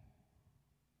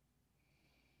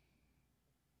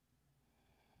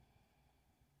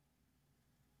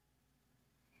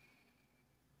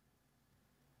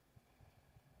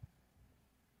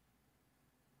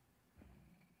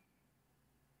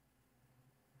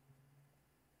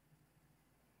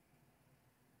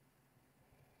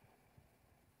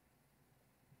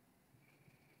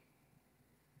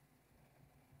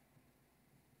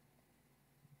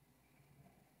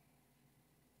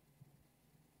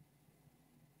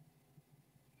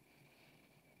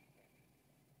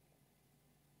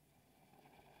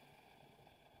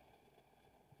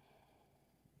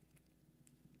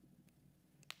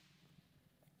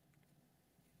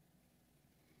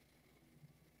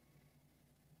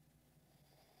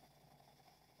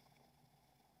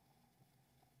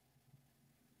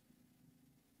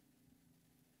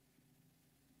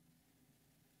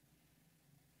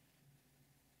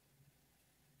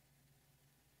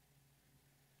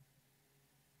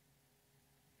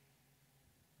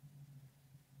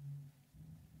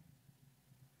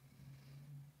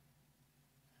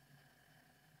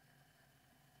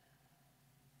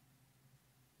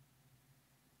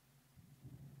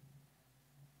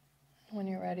 When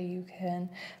you're ready, you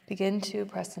can begin to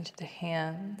press into the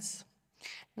hands.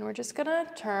 And we're just gonna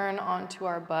turn onto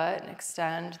our butt and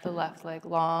extend the left leg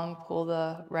long, pull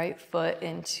the right foot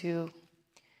into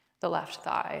the left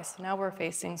thigh. So now we're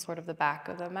facing sort of the back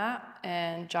of the mat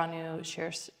and Janu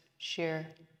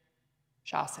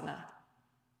Shirshasana.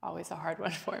 Always a hard one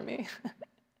for me.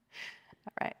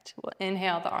 All right, we'll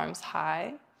inhale the arms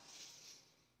high.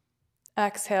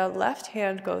 Exhale, left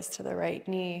hand goes to the right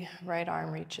knee, right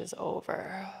arm reaches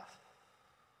over.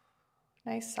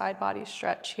 Nice side body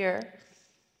stretch here.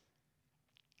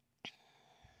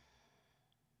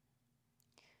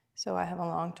 So I have a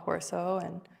long torso,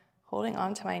 and holding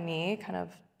onto my knee kind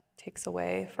of takes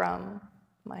away from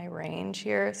my range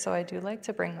here. So I do like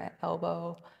to bring my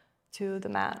elbow to the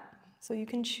mat. So you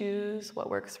can choose what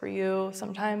works for you.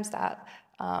 Sometimes that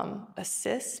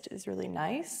assist is really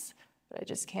nice, but I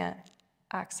just can't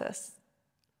access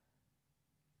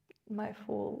my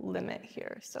full limit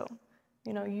here. So,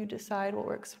 you decide what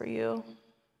works for you.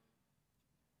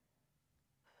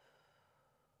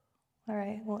 All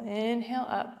right, we'll inhale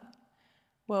up.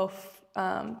 We'll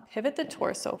pivot the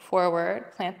torso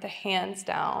forward, plant the hands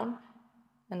down,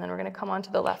 and then we're gonna come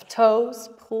onto the left toes,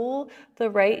 pull the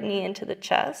right knee into the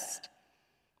chest.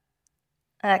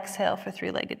 Exhale for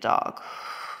three-legged dog.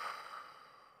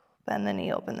 Bend the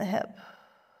knee, open the hip.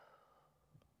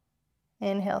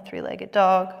 Inhale, three-legged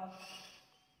dog.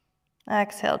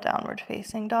 Exhale, downward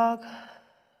facing dog.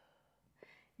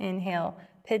 Inhale,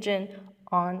 pigeon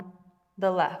on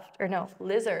the left, or no,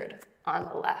 lizard on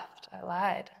the left. I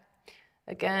lied.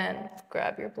 Again,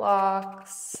 grab your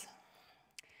blocks.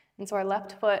 And so our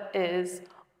left foot is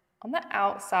on the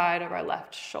outside of our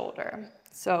left shoulder.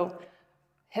 So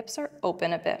hips are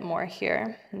open a bit more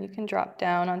here. And you can drop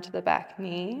down onto the back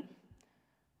knee,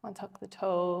 untuck the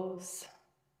toes.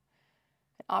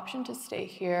 An option to stay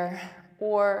here,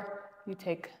 or you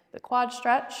take the quad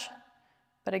stretch.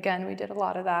 But again, we did a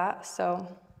lot of that,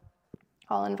 so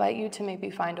I'll invite you to maybe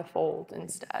find a fold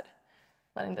instead,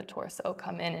 letting the torso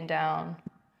come in and down.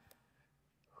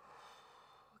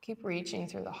 Keep reaching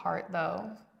through the heart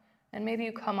though, and maybe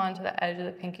you come onto the edge of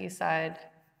the pinky side,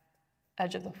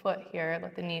 edge of the foot here,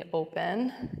 let the knee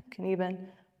open. You can even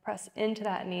press into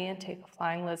that knee and take a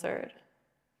flying lizard.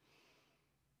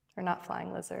 Or not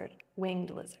flying lizard, winged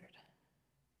lizard.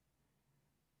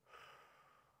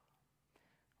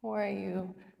 Or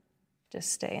you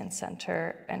just stay in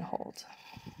center and hold.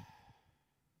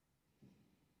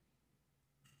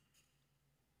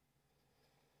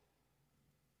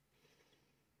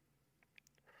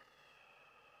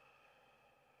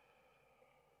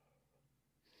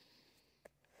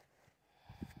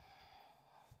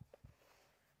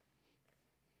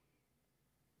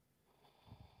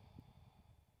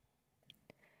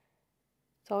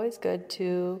 It's always good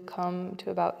to come to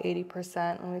about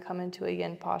 80% when we come into a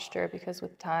yin posture, because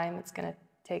with time it's going to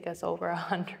take us over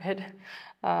 100.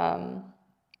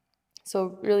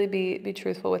 So really be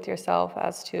truthful with yourself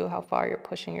as to how far you're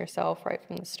pushing yourself right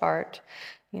from the start.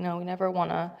 We never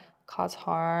want to cause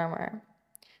harm or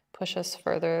push us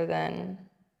further than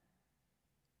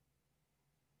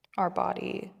our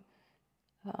body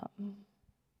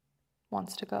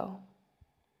wants to go.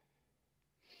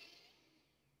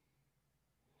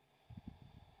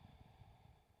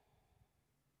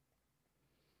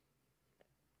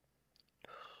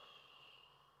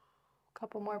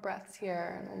 Couple more breaths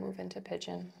here and we'll move into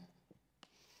pigeon.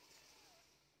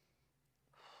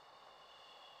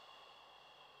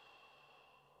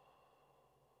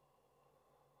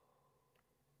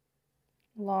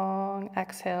 Long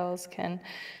exhales can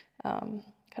kind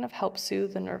of help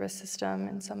soothe the nervous system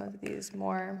in some of these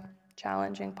more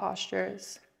challenging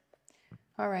postures.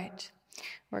 All right,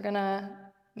 we're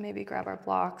gonna maybe grab our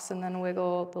blocks and then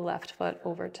wiggle the left foot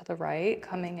over to the right,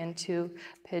 coming into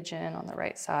pigeon on the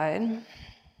right side.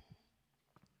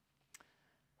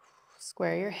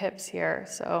 Square your hips here.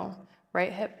 So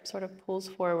right hip sort of pulls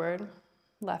forward,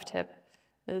 left hip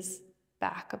is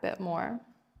back a bit more.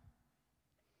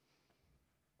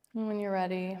 And when you're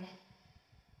ready,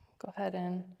 go ahead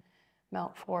and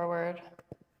melt forward.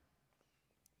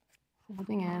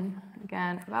 Holding in,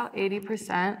 again, about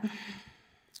 80%.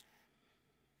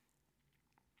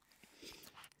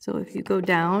 So if you go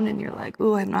down and you're like,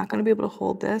 oh, I'm not gonna be able to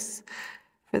hold this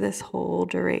for this whole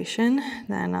duration,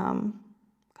 then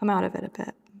come out of it a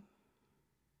bit.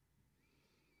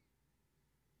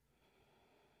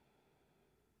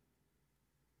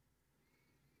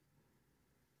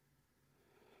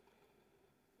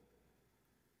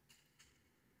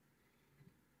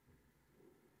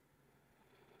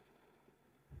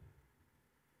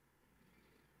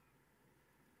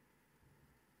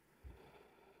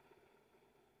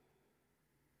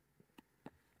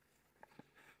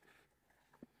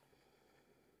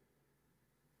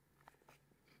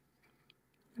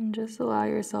 And just allow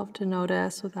yourself to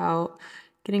notice without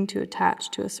getting too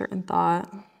attached to a certain thought.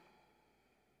 You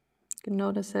can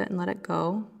notice it and let it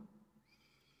go.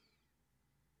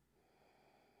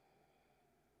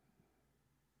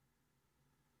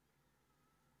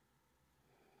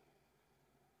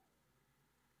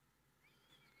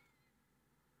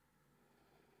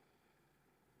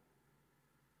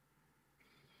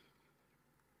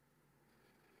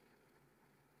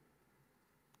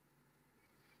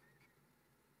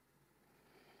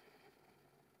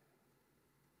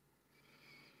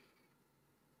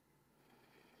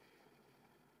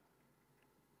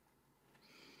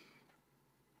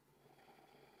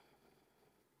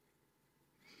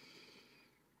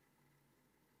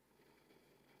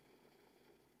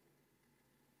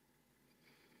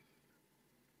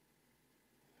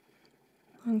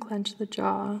 Unclench the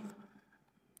jaw,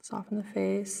 soften the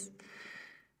face,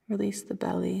 release the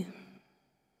belly.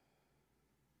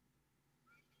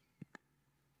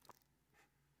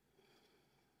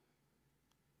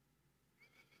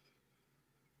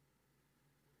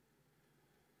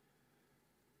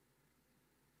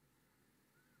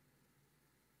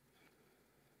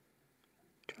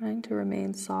 Trying to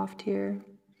remain soft here,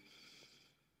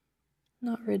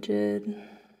 not rigid,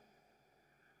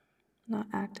 not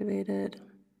activated,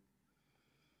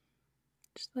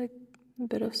 just like a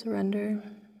bit of surrender.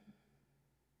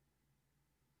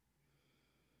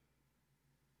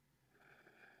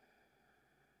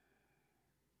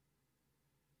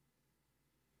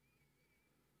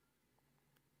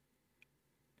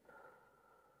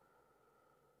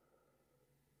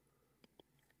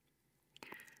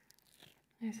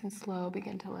 Nice and slow,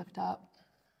 begin to lift up.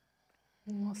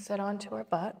 And we'll sit onto our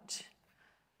butt.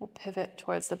 We'll pivot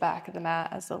towards the back of the mat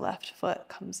as the left foot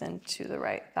comes into the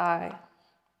right thigh.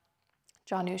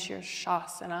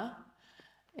 Janushirshasana.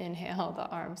 Inhale, the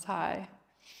arms high.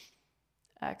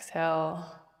 Exhale,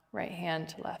 right hand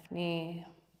to left knee.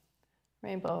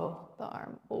 Rainbow, the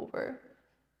arm over.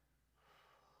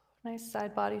 Nice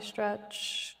side body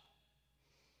stretch.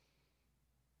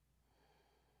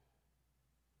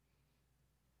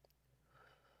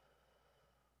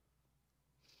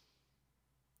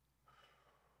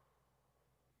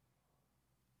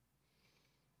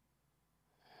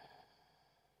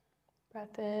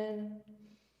 Breath in.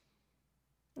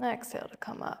 And exhale to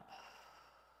come up.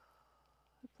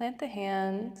 Plant the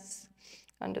hands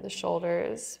under the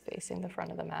shoulders, facing the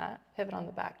front of the mat. Pivot on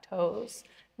the back toes.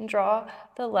 And draw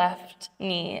the left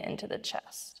knee into the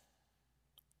chest.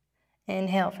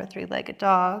 Inhale for three-legged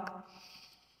dog.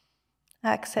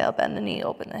 Exhale, bend the knee,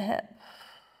 open the hip.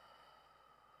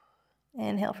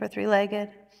 Inhale for three-legged.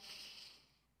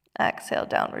 Exhale,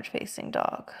 downward facing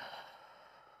dog.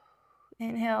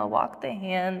 Inhale, walk the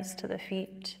hands to the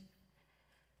feet.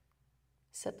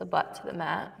 Sit the butt to the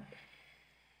mat.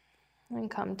 And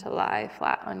come to lie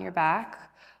flat on your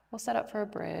back. We'll set up for a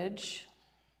bridge.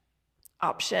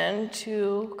 Option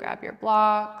to grab your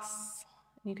blocks.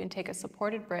 You can take a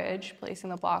supported bridge,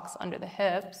 placing the blocks under the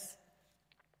hips.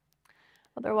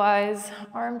 Otherwise,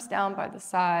 arms down by the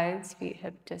sides, feet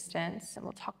hip distance, and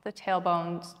we'll tuck the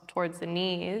tailbones towards the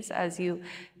knees as you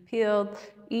peel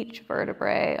each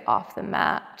vertebrae off the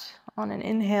mat on an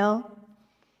inhale.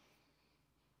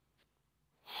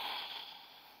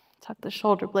 Tuck the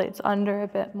shoulder blades under a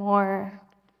bit more.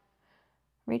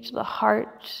 Reach the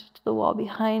heart to the wall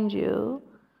behind you.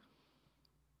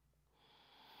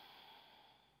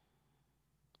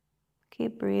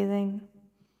 Keep breathing.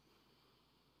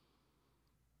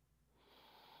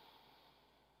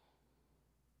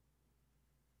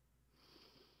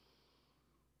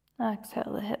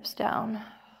 Exhale the hips down.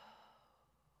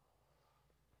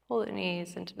 Pull the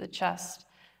knees into the chest.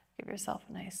 Give yourself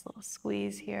a nice little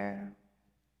squeeze here.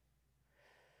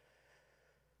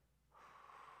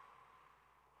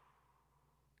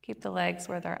 Keep the legs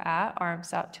where they're at,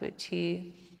 arms out to a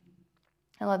T.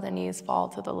 And let the knees fall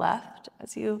to the left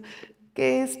as you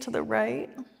gaze to the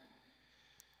right.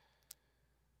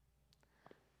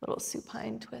 Little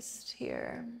supine twist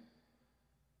here.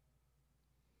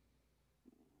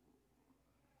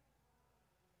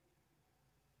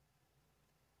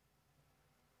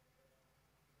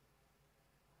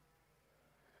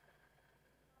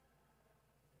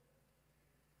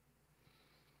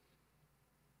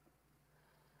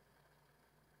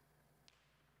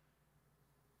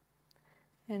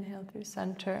 Inhale through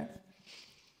center.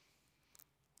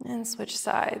 And switch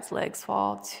sides, legs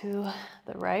fall to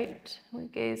the right. We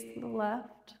gaze to the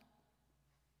left.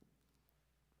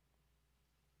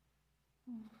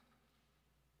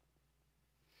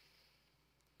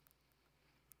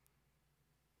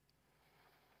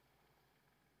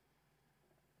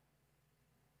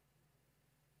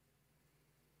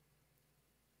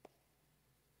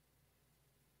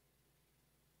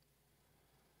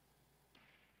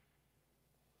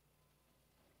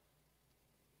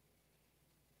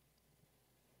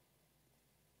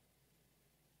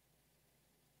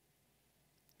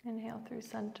 Inhale through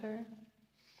center.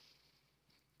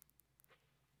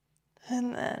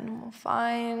 And then we'll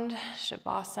find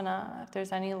Shavasana. If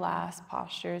there's any last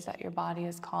postures that your body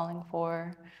is calling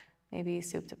for, maybe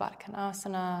Supta Baddha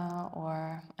Konasana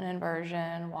or an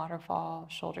inversion, waterfall,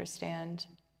 shoulder stand,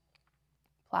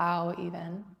 plow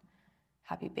even,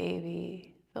 happy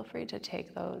baby. Feel free to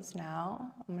take those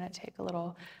now. I'm going to take a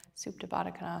little Supta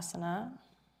Baddha Konasana,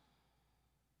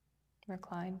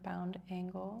 reclined bound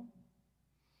angle.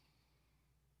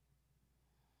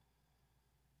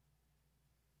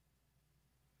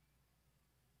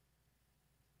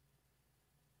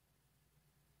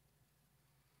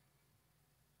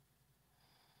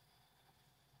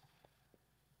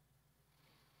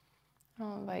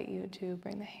 I'll invite you to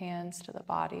bring the hands to the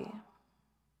body.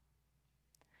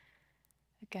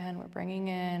 Again, we're bringing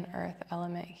in earth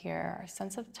element here. Our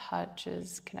sense of touch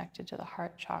is connected to the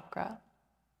heart chakra.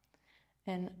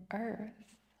 And earth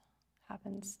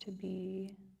happens to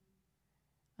be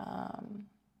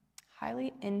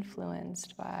highly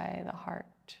influenced by the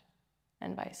heart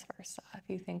and vice versa. If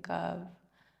you think of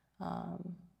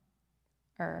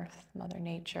earth, Mother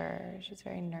Nature, she's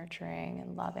very nurturing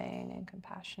and loving and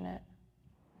compassionate.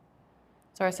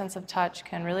 So our sense of touch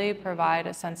can really provide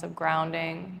a sense of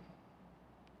grounding,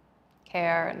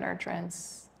 care, and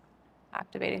nurturance,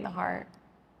 activating the heart.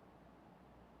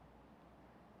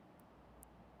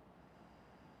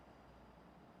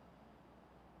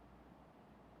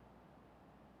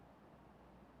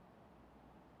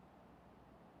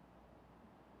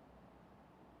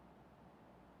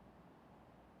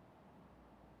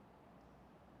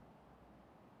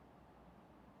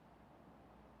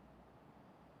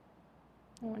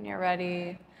 When you're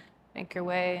ready, make your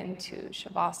way into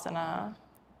Shavasana.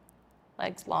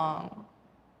 Legs long,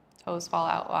 toes fall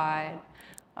out wide,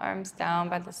 arms down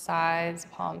by the sides,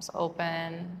 palms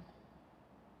open.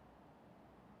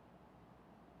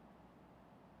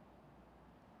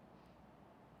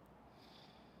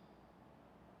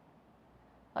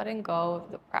 Letting go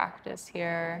of the practice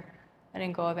here,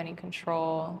 letting go of any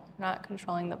control, not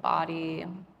controlling the body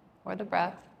or the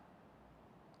breath,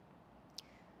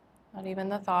 not even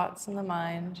the thoughts in the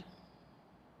mind.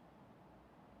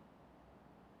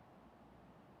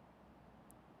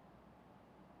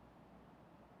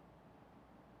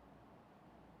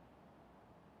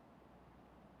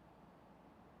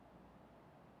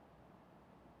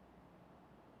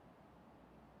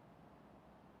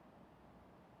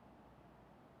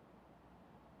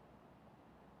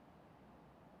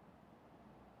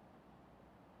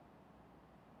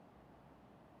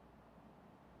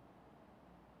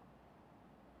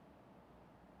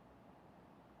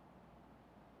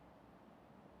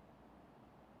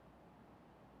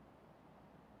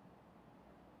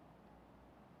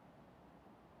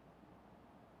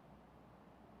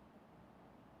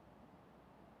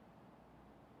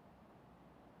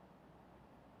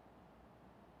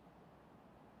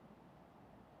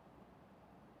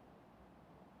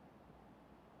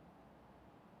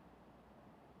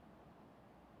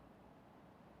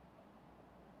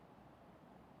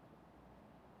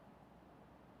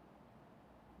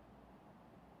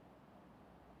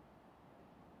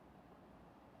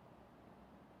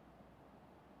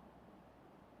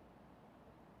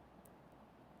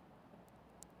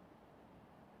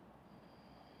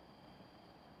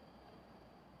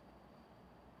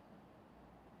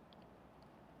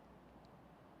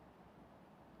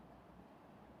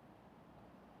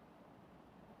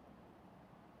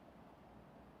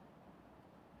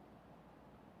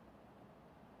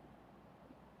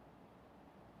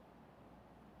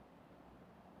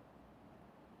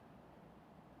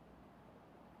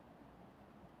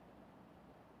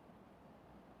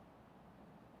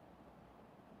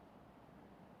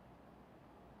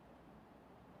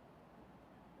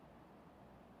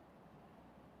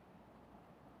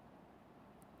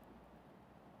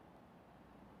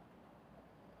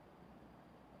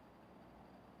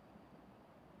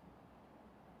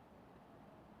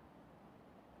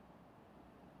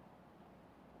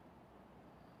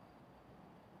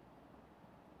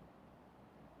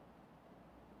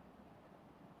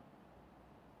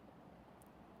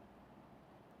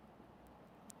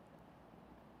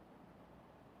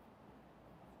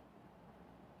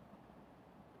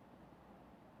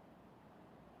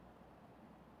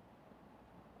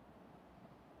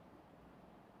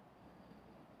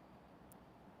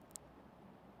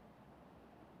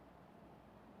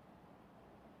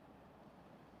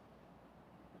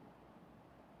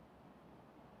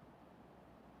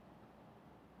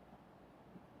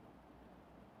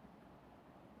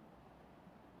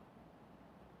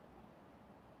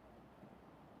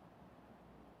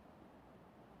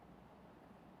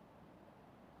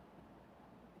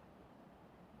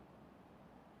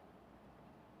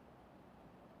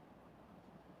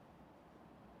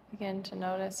 Begin to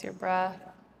notice your breath.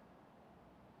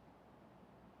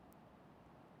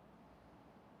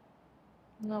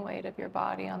 And the weight of your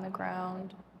body on the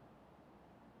ground.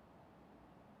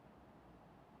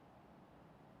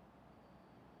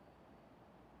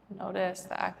 Notice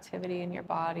the activity in your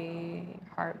body,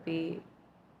 your heartbeat,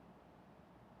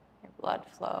 your blood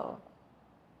flow.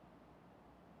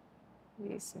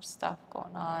 Maybe some stuff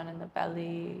going on in the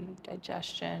belly,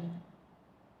 digestion.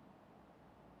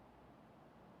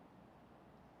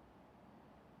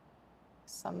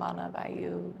 Samana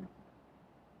Vayu.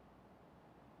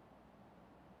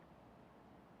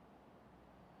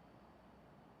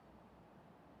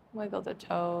 Wiggle the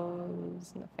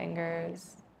toes and the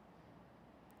fingers.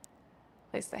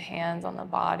 Place the hands on the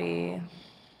body.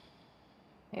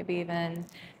 Maybe even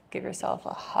give yourself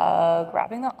a hug,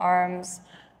 wrapping the arms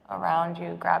around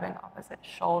you, grabbing opposite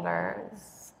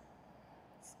shoulders.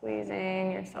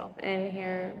 Squeezing yourself in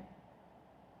here.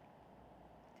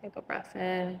 Take a breath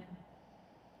in.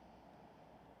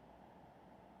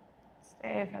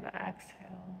 Stay for the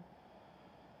exhale.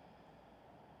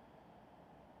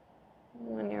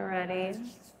 When you're ready,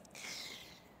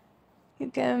 you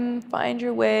can find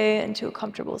your way into a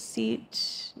comfortable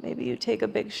seat. Maybe you take a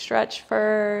big stretch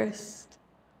first.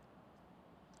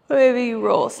 Or maybe you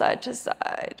roll side to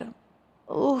side.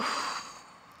 Oof.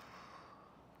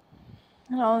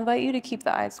 And I'll invite you to keep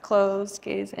the eyes closed,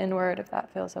 gaze inward if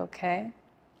that feels okay.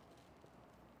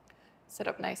 Sit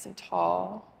up nice and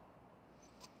tall.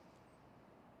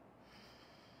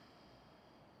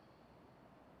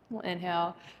 We'll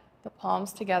inhale the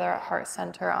palms together at heart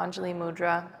center, Anjali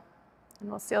Mudra. And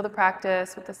we'll seal the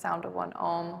practice with the sound of one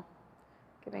Om,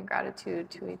 giving gratitude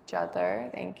to each other.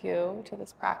 Thank you to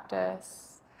this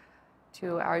practice,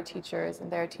 to our teachers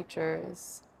and their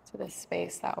teachers, to this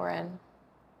space that we're in,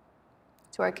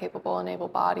 to our capable and able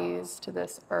bodies, to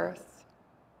this earth.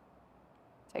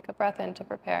 Take a breath in to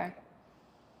prepare.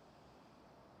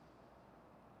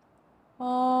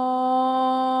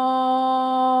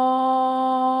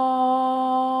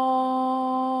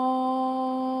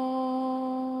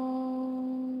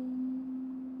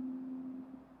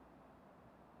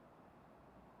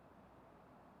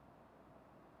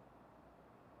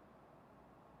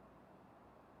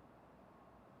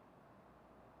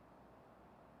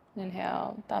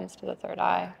 Inhale, thumbs to the third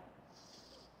eye.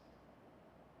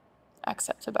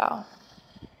 Exhale to bow.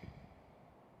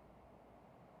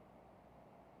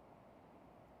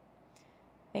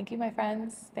 Thank you, my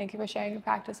friends. Thank you for sharing your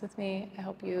practice with me. I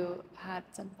hope you had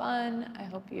some fun. I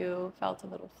hope you felt a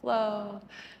little flow.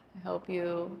 I hope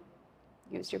you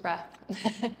used your breath.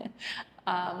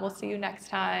 We'll see you next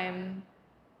time.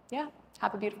 Yeah,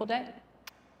 have a beautiful day.